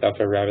 nanograms of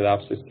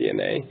Arabidopsis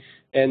DNA,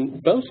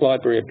 and both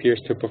library appears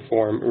to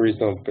perform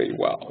reasonably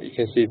well. You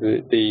can see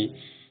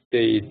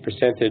the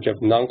percentage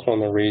of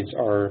non-clonal reads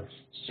are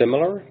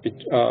similar,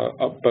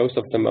 both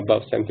of them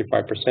above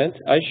 75%.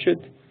 I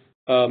should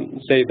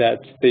say that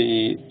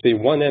the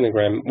 1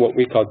 nanogram, what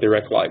we call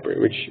direct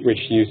library, which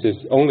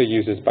only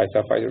uses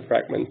bisulfite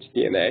fragment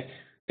DNA,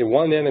 the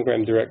 1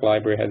 nanogram direct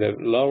library had a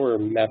lower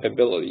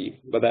mapability,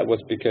 but that was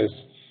because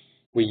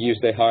we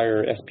used a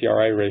higher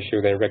SPRI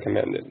ratio than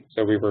recommended.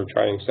 So we were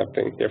trying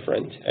something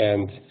different,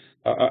 and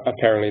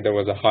apparently there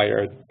was a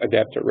higher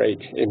adapter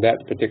rate in that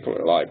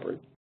particular library.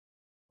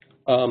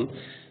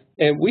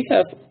 And we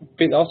have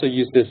been also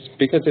used this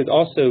because it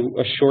also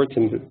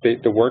shortened the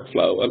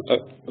workflow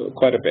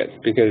quite a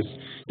bit, because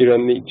you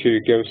don't need to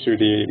go through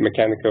the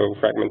mechanical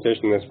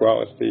fragmentation as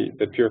well as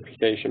the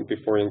purification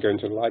before you go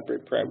into the library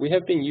prep. We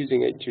have been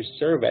using it to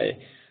survey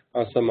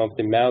some of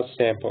the mouse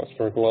samples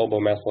for global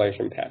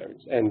methylation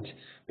patterns, and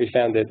we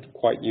found it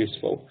quite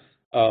useful.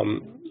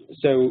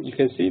 So you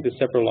can see the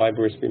several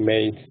libraries we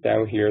made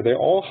down here. They're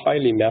all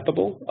highly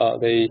mappable.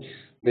 They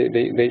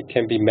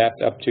can be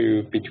mapped up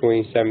to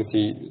between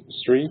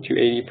 73 to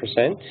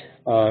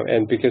 80%,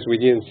 and because we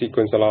didn't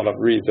sequence a lot of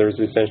reads, there's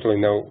essentially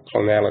no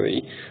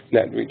clonality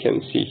that we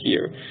can see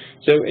here.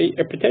 So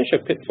a potential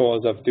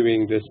pitfall of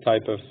doing this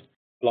type of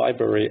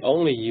library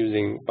only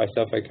using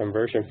bisulfite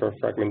conversion for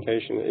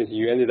fragmentation is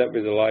you ended up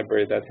with a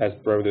library that has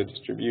broader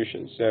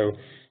distribution. So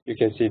you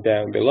can see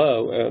down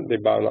below the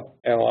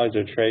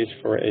bioanalyzer trace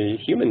for a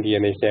human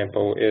DNA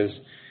sample is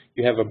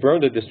you have a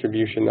broader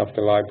distribution of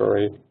the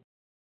library,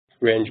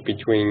 range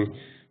between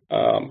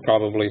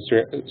probably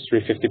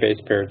 350 base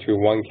pair to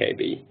 1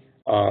 kb,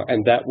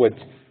 and that would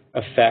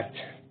affect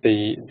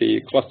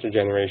the cluster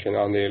generation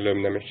on the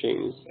Illumina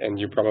machines, and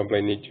you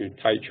probably need to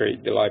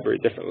titrate the library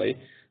differently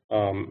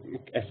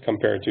as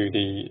compared to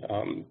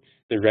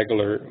the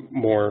regular,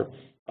 more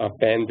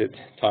banded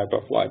type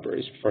of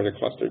libraries for the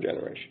cluster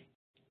generation.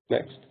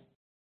 Next.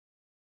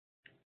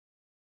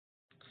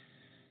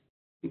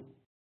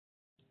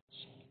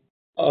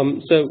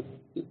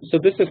 So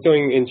this is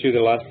going into the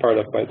last part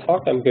of my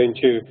talk. I'm going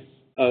to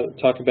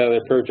talk about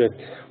a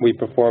project we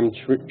performed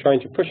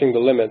trying to pushing the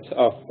limits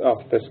of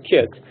this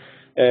kit,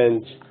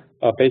 and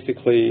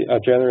basically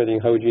generating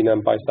whole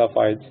genome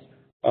bisulfite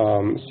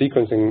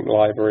sequencing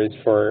libraries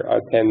for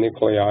 10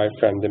 nuclei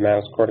from the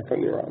mouse cortical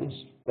neurons.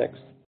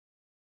 Next.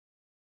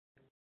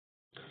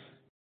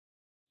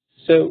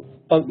 So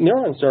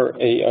neurons are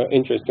an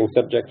interesting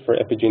subject for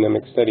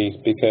epigenomic studies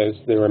because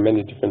there are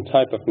many different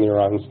types of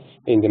neurons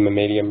in the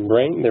mammalian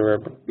brain. There are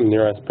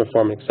neurons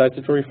perform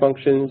excitatory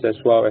functions as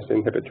well as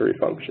inhibitory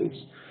functions.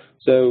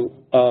 So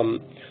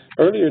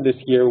earlier this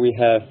year, we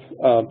have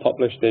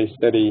published a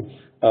study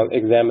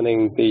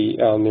examining the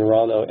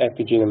neuronal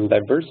epigenome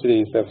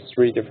diversities of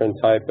 3 different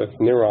types of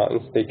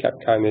neurons, the CAP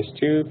kinase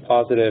 2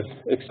 positive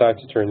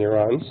excitatory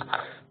neurons,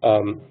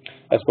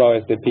 as well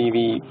as the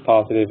PV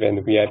positive and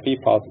the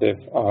VIP positive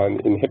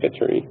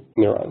inhibitory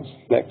neurons.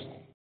 Next.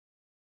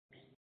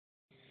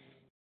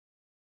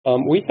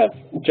 We have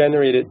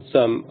generated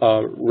some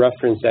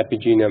reference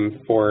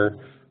epigenome for,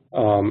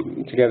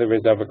 together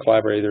with our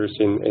collaborators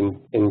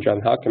in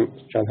Johns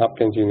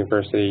Hopkins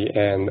University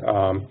and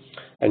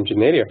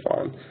Genetia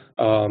Farm.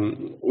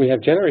 We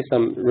have generated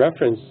some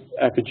reference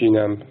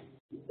epigenome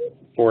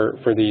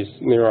for these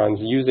neurons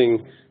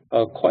using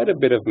quite a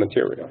bit of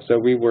material. So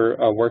we were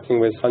working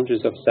with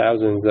hundreds of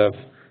thousands of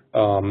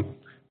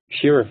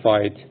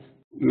purified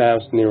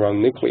mouse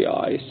neuron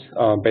nuclei,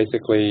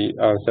 basically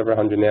several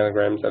hundred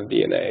nanograms of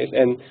DNA.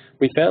 And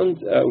we found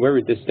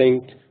very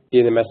distinct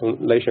DNA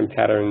methylation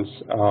patterns,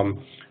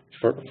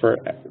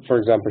 for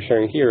example,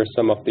 showing here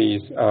some of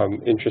these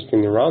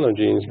interesting neuronal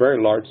genes,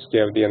 very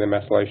large-scale DNA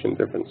methylation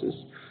differences.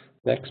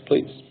 Next,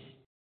 please.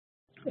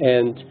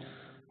 And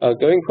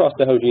going across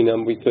the whole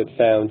genome, we could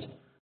found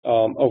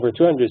over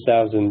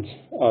 200,000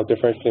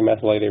 differentially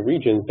methylated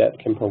regions that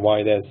can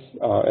provide us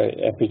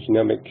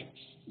epigenomic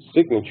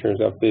signatures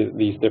of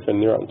these different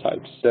neuron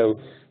types. So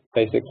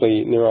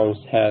basically, neurons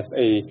have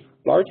a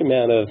large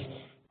amount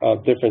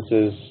of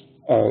differences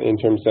in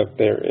terms of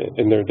their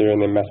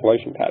DNA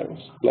methylation patterns.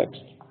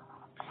 Next.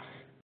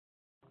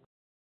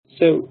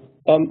 So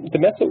the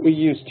method we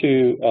use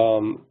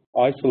to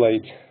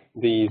isolate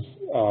these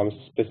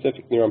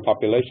specific neuron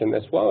population,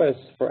 as well as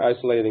for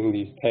isolating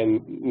these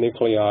 10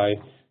 nuclei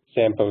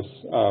samples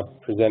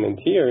presented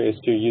here, is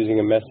to using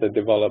a method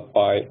developed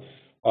by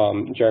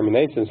Jeremy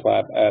Nathan's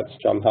lab at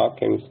Johns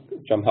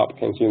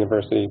Hopkins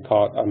University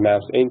called a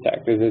mouse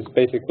intact. This is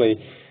basically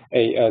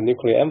a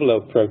nuclear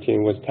envelope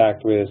protein was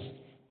tagged with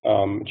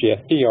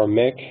GFP or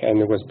MYC, and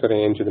it was put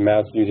into the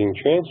mouse using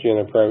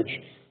transgene approach.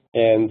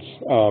 And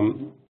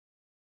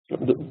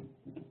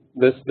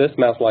this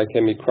mouse line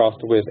can be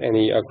crossed with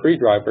any Cree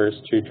drivers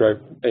to drive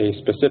a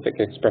specific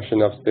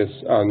expression of this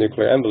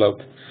nuclear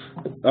envelope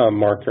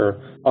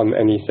marker on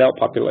any cell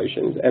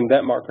populations. And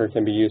that marker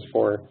can be used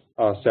for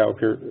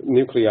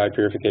nuclei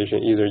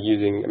purification, either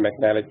using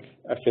magnetic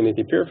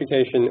affinity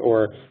purification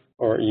or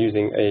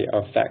using a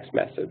FACS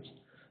method.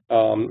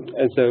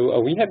 And so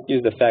we have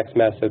used the FACS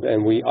method,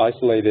 and we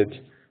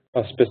isolated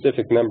a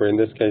specific number, in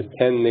this case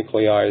 10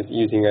 nuclei,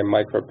 using a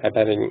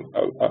micropipetting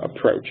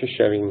approach,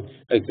 showing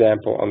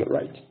example on the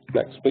right.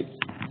 Next, please.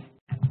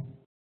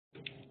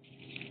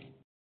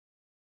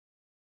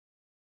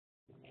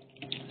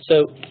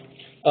 So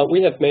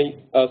we have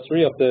made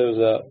 3 of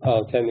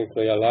those 10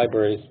 nuclei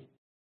libraries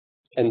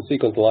and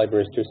sequence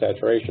libraries to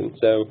saturation.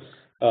 So,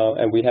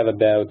 and we have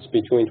about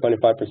between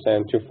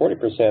 25% to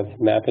 40%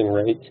 mapping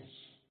rate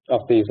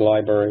of these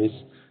libraries.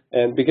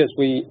 And because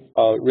we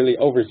really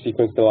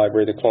over-sequenced the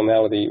library, the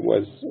clonality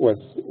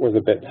was a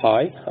bit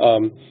high.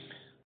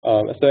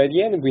 So at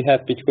the end, we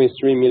have between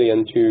 3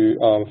 million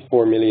to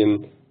 4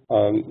 million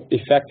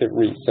effective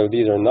reads. So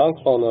these are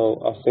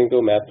non-clonal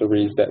single method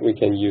reads that we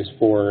can use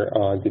for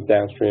the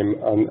downstream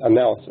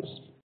analysis.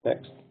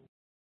 Next.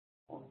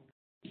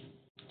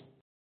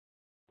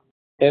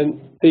 And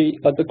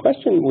the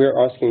question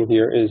we're asking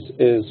here is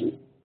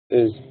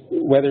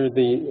whether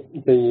the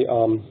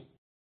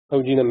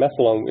whole genome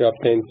methylome we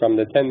obtained from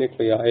the 10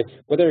 nuclei,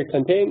 whether it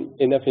contained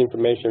enough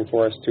information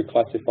for us to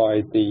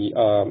classify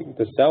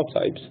the cell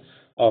types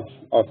of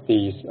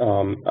these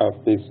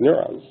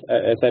neurons.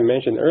 As I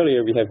mentioned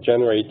earlier, we have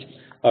generated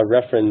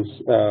reference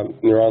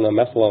neuronal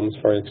methylomes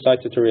for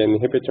excitatory and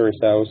inhibitory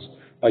cells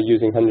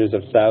using hundreds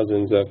of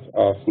thousands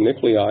of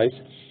nuclei,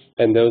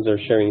 and those are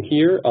shown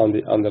here on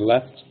the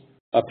left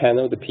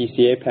panel, the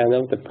PCA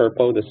panel, the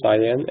purple, the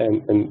cyan,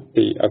 and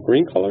the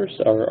green colors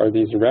are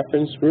these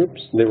reference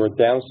groups. They were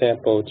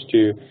downsampled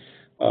to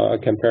a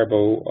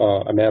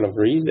comparable amount of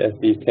reads as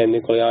these 10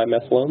 nuclei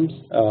methylomes.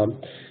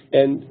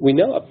 And we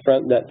know up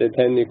front that the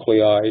 10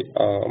 nuclei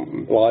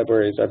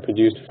libraries are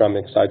produced from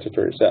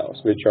excitatory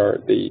cells, which are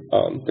the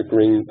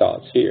green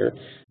dots here.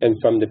 And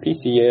from the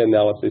PCA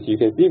analysis, you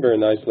can see very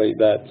nicely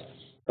that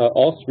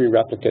all 3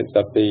 replicates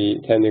of the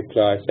 10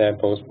 nuclei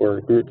samples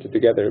were grouped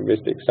together with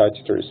the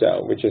excitatory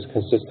cell, which is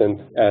consistent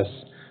as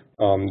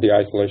the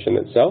isolation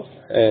itself.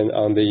 And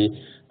on the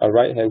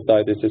right-hand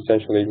side is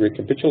essentially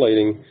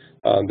recapitulating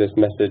this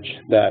message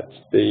that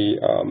the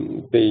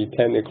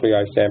 10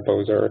 nuclei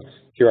samples are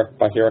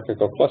by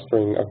hierarchical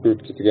clustering are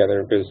grouped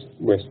together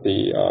with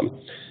the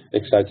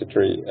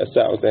excitatory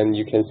cells. And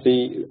you can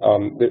see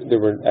they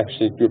were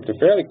actually grouped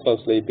fairly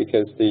closely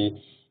because the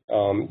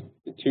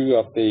 2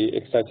 of the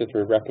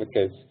excitatory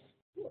replicates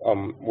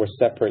were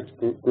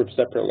grouped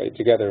separately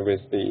together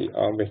with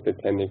the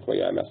 10 nuclei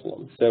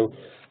methylome. So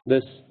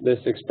this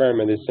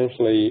experiment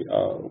essentially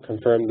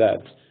confirmed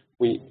that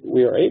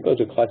we are able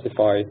to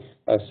classify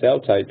cell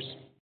types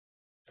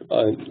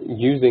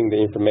using the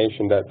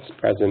information that's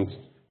present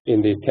in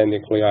the 10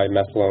 nuclei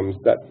methylomes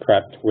that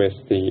prepped with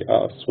the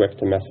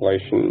Swift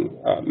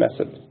methylation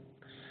method.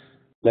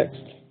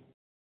 Next.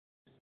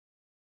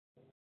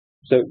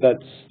 So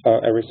that's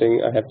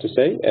everything I have to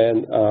say,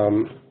 and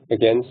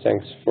again,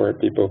 thanks for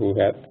people who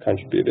have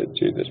contributed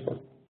to this work.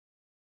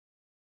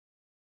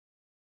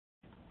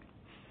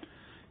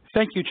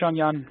 Thank you,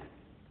 Chongyuan.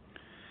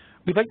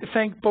 We'd like to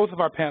thank both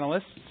of our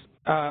panelists,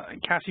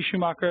 Cassie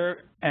Schumacher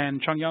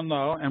and Chongyuan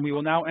Luo, and we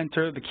will now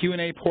enter the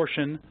Q&A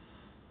portion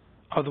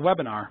of the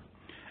webinar.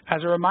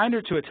 As a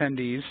reminder to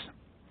attendees,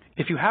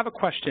 if you have a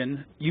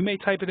question, you may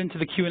type it into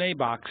the Q&A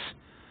box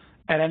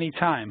at any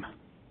time.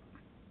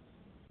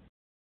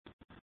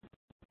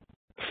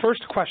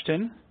 First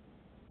question,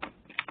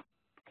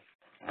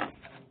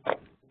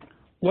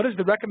 what is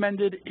the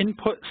recommended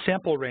input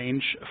sample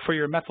range for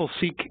your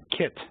Methyl-Seq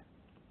kit?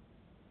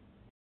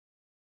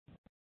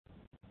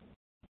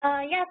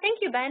 Yeah, thank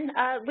you, Ben.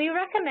 We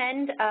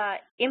recommend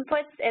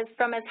inputs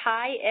from as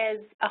high as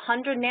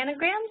 100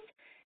 nanograms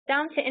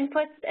down to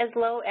inputs as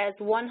low as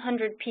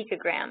 100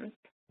 picograms.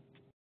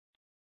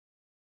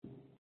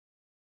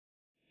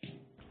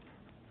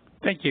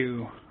 Thank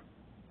you.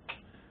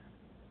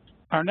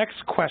 Our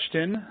next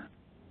question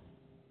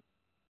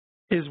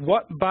is,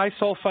 what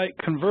bisulfite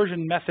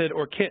conversion method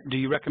or kit do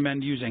you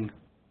recommend using?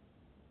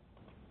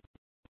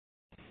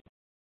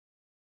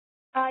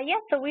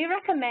 Yes, so we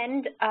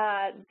recommend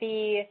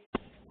the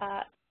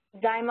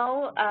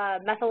Zymo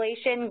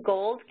Methylation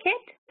Gold Kit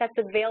that's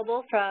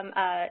available from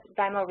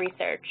Zymo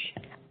Research.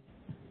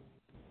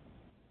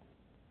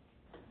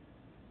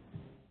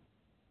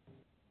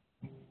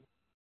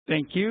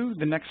 Thank you.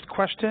 The next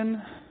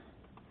question.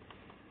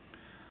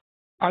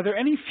 Are there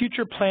any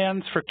future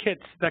plans for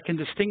kits that can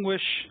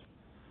distinguish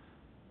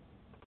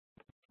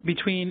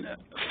between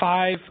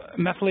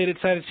 5-methylated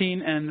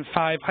cytosine and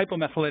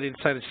 5-hypomethylated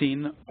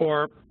cytosine,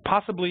 or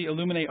possibly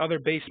illuminate other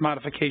base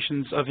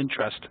modifications of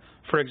interest,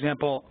 for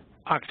example,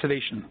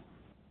 oxidation?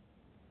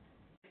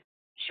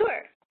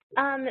 Sure.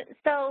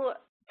 So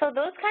those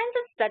kinds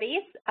of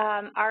studies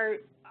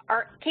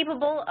are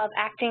capable of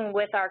acting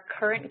with our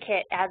current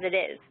kit as it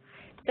is.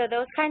 So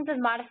those kinds of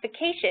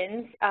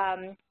modifications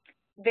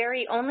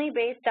vary only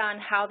based on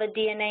how the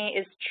DNA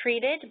is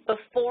treated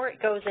before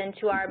it goes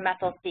into our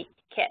Methyl-Seq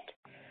kit.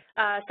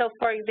 So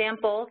for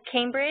example,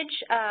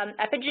 Cambridge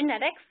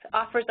Epigenetics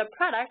offers a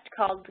product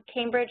called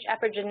Cambridge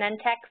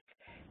Epigenetics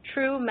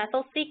True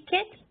Methyl-Seq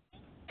Kit.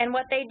 And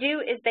what they do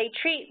is they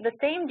treat the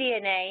same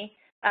DNA.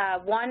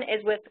 One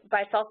is with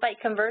bisulfite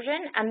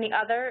conversion and the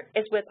other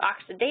is with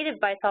oxidative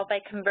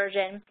bisulfite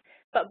conversion.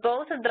 But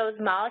both of those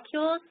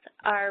molecules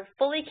are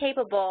fully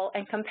capable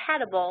and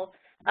compatible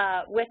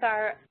with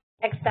our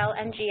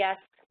Accel-NGS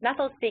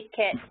Methyl-Seq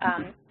kit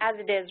as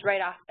it is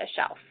right off the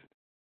shelf.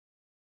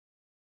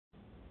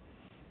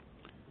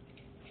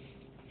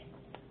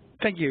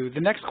 Thank you. The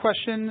next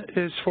question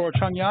is for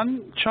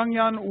Chongyuan.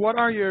 Chongyuan, what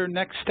are your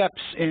next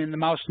steps in the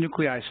mouse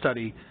nuclei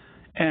study,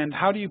 and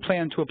how do you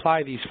plan to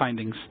apply these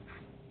findings?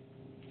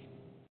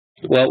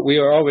 Well, we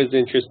are always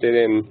interested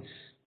in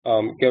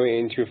going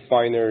into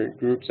finer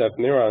groups of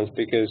neurons,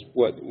 because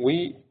what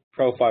we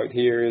profiled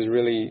here is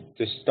really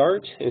the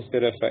start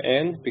instead of the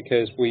end,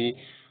 because we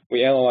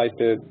analyzed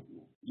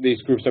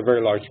these groups are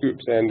very large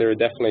groups, and there are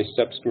definitely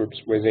subgroups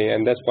within,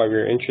 and that's why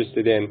we're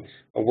interested in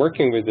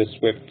working with the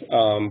Swift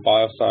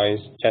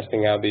Biosciences,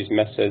 testing out these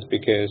methods,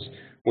 because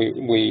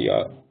we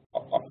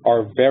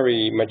are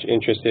very much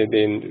interested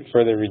in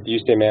further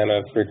reduce the amount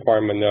of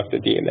requirement of the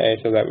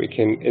DNA so that we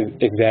can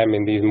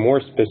examine these more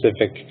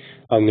specific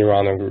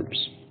neuronal groups.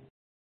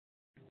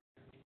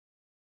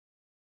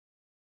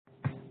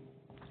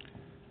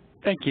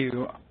 Thank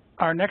you.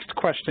 Our next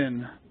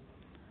question.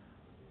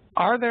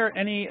 Are there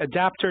any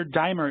adapter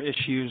dimer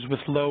issues with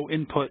low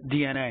input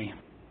DNA?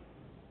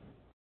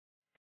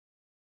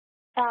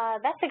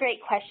 That's a great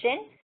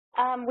question.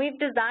 We've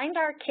designed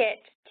our kit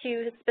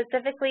to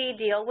specifically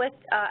deal with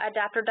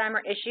adapter dimer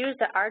issues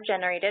that are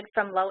generated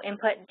from low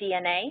input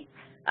DNA.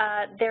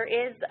 There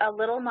is a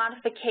little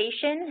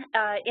modification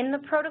in the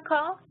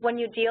protocol when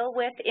you deal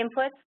with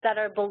inputs that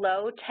are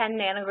below 10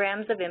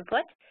 nanograms of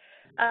input.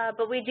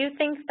 But we do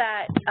think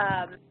that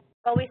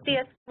while we see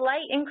a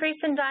slight increase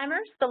in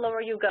dimers the lower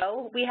you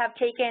go, we have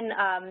taken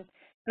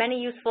many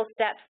useful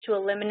steps to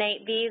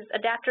eliminate these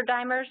adapter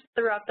dimers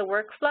throughout the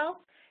workflow.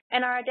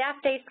 And our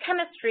adaptase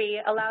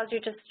chemistry allows you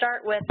to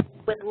start with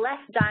less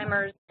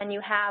dimers than you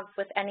have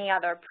with any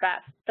other prep.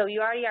 So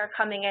you already are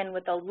coming in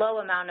with a low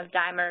amount of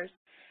dimers.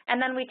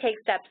 And then we take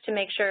steps to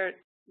make sure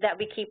that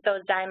we keep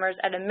those dimers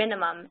at a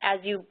minimum as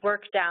you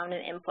work down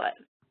an input.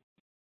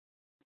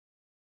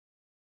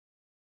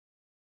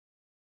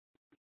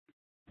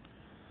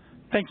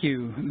 Thank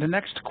you. The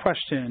next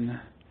question.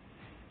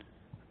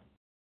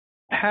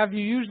 Have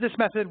you used this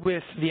method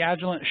with the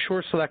Agilent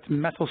SureSelect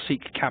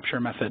Methyl-Seq capture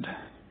method?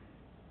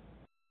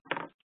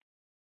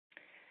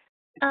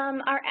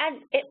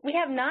 We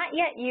have not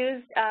yet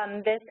used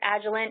this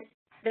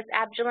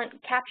Agilent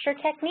capture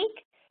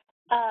technique.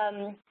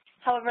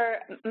 However,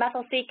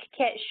 Methyl-Seq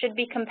kit should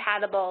be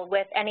compatible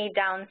with any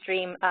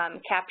downstream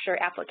capture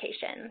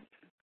applications.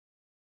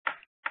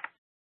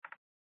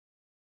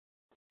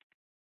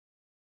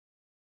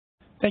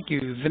 Thank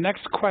you. The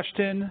next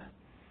question,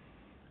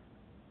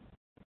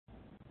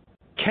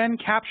 can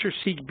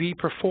capture-seq be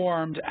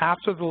performed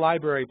after the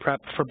library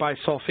prep for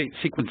bisulfate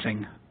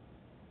sequencing?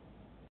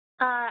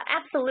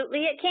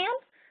 Absolutely it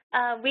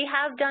can. We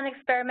have done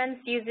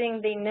experiments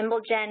using the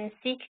NimbleGen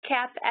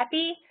SeqCap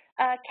Epi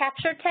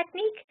capture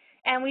technique,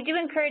 and we do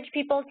encourage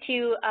people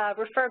to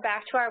refer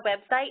back to our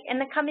website in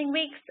the coming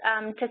weeks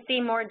to see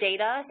more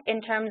data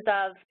in terms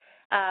of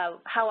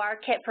how our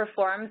kit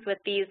performs with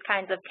these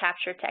kinds of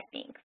capture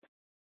techniques.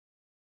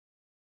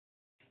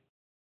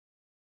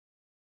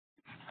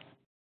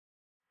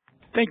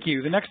 Thank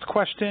you. The next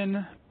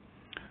question,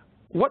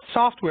 what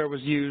software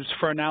was used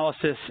for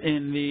analysis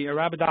in the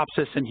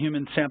Arabidopsis and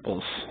human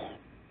samples?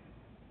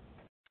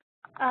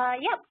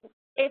 Yep.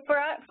 For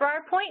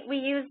our point, we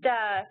used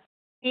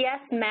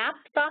BS-MAP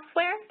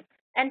software,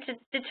 and to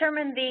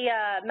determine the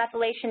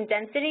methylation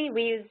density,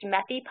 we used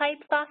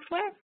METHyPipe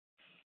software.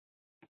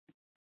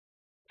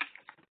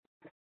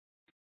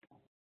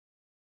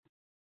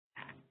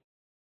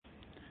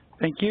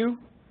 Thank you.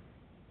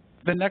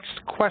 The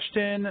next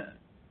question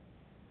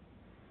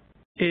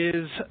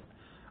is,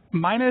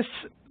 minus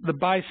the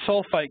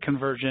bisulfite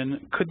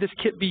conversion, could this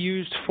kit be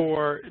used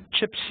for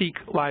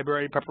ChIP-seq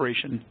library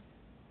preparation?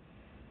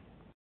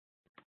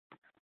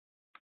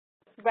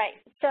 Right.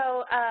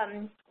 So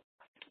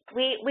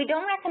we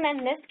don't recommend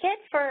this kit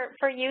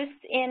for use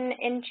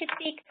in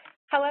ChIP-seq.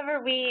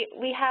 However,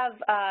 we have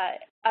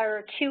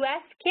our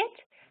 2S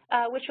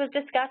kit, which was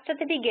discussed at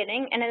the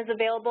beginning and is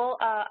available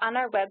on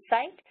our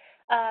website.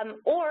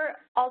 Or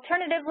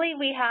alternatively,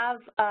 we have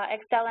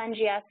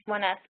Accel-NGS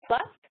 1S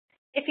Plus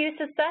if you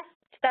suspect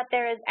that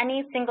there is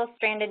any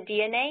single-stranded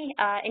DNA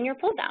in your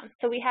pull down.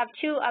 So we have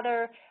two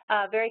other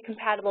very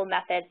compatible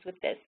methods with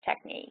this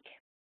technique.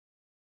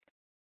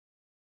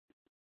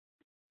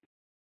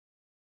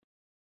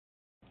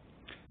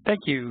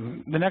 Thank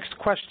you. The next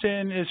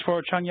question is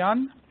for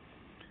Chongyuan.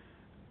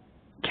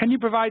 Can you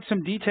provide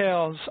some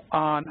details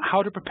on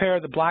how to prepare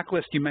the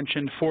blacklist you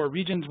mentioned for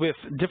regions with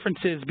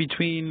differences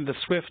between the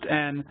Swift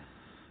and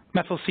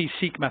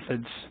Methyl-Seq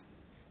methods?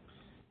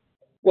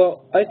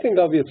 Well, I think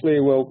obviously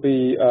it will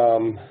be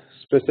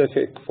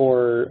specific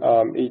for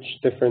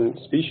each different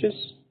species.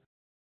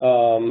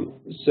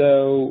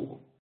 So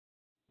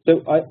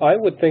I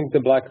would think the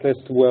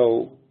blacklist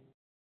will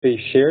be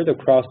shared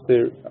across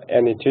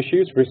any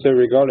tissues. So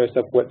regardless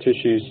of what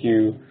tissues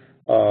you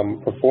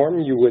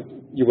perform, you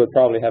would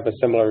probably have a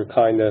similar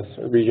kind of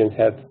regions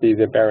have the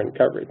aberrant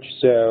coverage.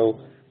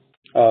 So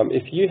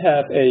if you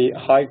have a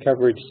high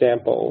coverage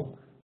sample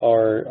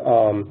or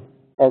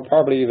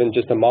probably even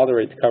just a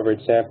moderate coverage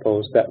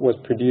samples that was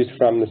produced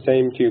from the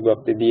same tube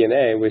of the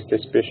DNA with the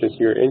species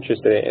you're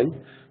interested in,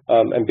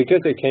 and because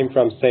they came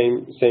from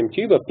same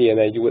tube of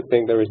DNA, you would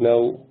think there is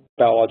no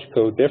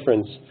biological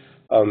difference.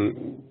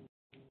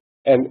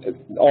 And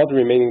all the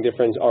remaining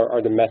difference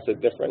are the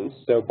method difference.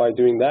 So by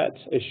doing that,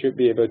 it should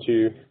be able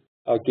to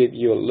give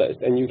you a list.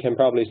 And you can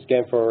probably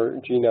scan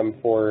for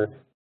genome for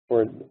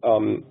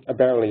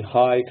apparently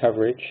high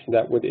coverage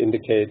that would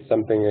indicate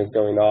something is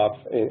going off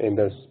in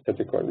those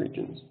particular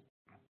regions.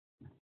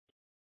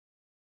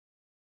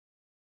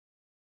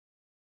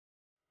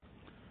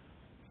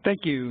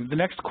 Thank you. The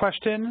next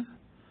question.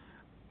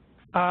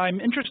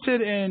 I'm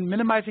interested in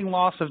minimizing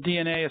loss of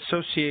DNA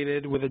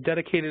associated with a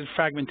dedicated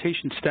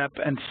fragmentation step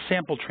and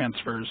sample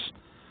transfers.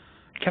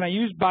 Can I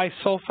use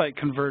bisulfite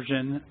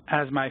conversion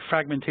as my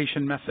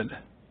fragmentation method?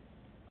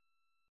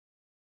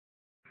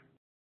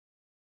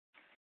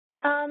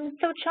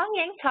 So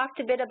Chongyuan talked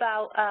a bit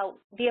about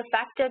the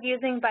effect of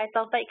using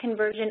bisulfite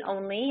conversion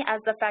only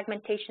as the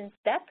fragmentation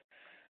step.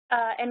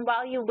 And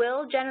while you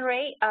will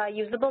generate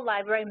usable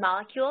library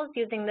molecules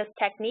using this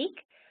technique,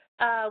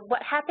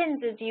 what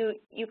happens is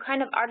you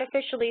kind of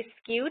artificially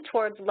skew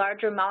towards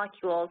larger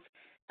molecules.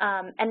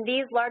 And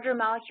these larger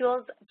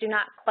molecules do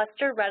not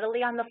cluster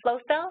readily on the flow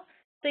cell,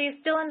 so you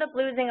still end up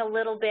losing a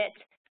little bit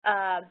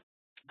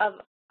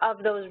of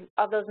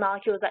those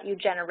molecules that you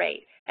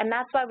generate. And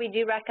that's why we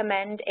do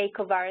recommend a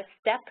Covaris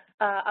step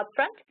up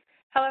front.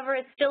 However,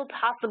 it's still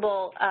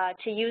possible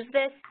to use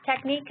this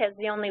technique as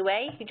the only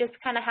way. You just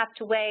kind of have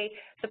to weigh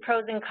the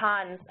pros and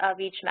cons of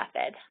each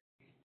method.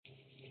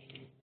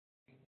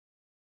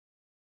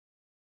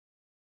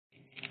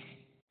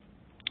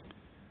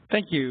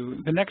 Thank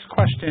you. The next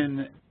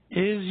question,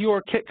 is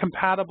your kit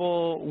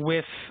compatible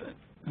with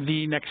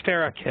the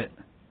Nextera kit?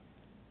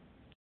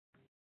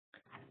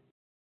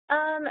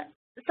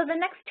 So the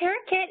Nextera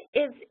kit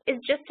is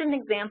just an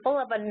example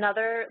of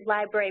another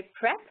library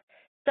prep.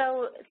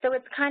 So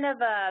it's kind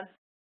of a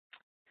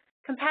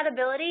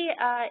compatibility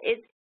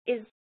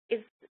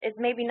is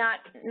maybe not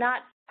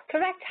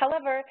correct.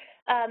 However,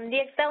 the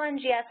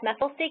Accel-NGS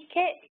Methyl-Seq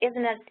kit is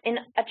an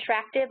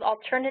attractive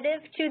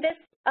alternative to this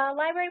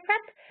library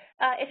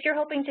prep if you're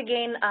hoping to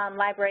gain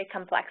library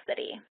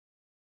complexity.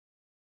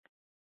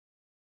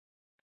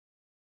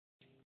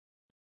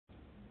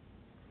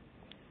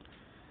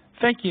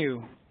 Thank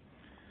you.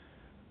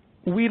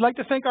 We'd like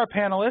to thank our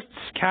panelists,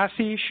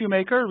 Cassie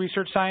Shoemaker,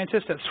 Research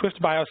Scientist at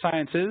Swift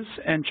Biosciences,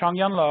 and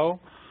Chongyuan Luo,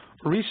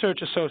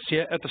 Research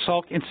Associate at the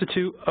Salk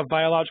Institute of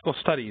Biological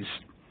Studies.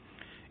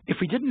 If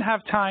we didn't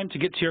have time to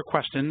get to your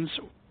questions,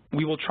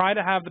 we will try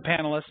to have the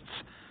panelists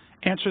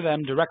answer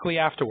them directly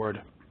afterward.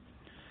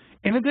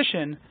 In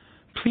addition,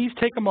 please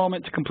take a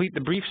moment to complete the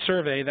brief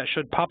survey that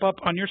should pop up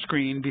on your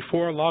screen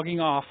before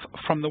logging off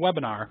from the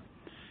webinar.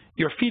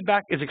 Your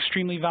feedback is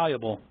extremely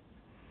valuable.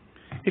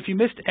 If you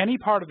missed any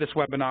part of this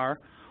webinar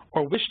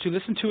or wish to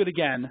listen to it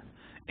again,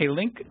 a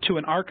link to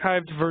an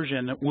archived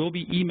version will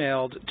be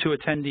emailed to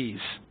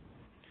attendees.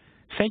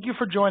 Thank you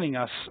for joining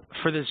us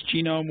for this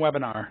Genome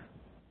webinar.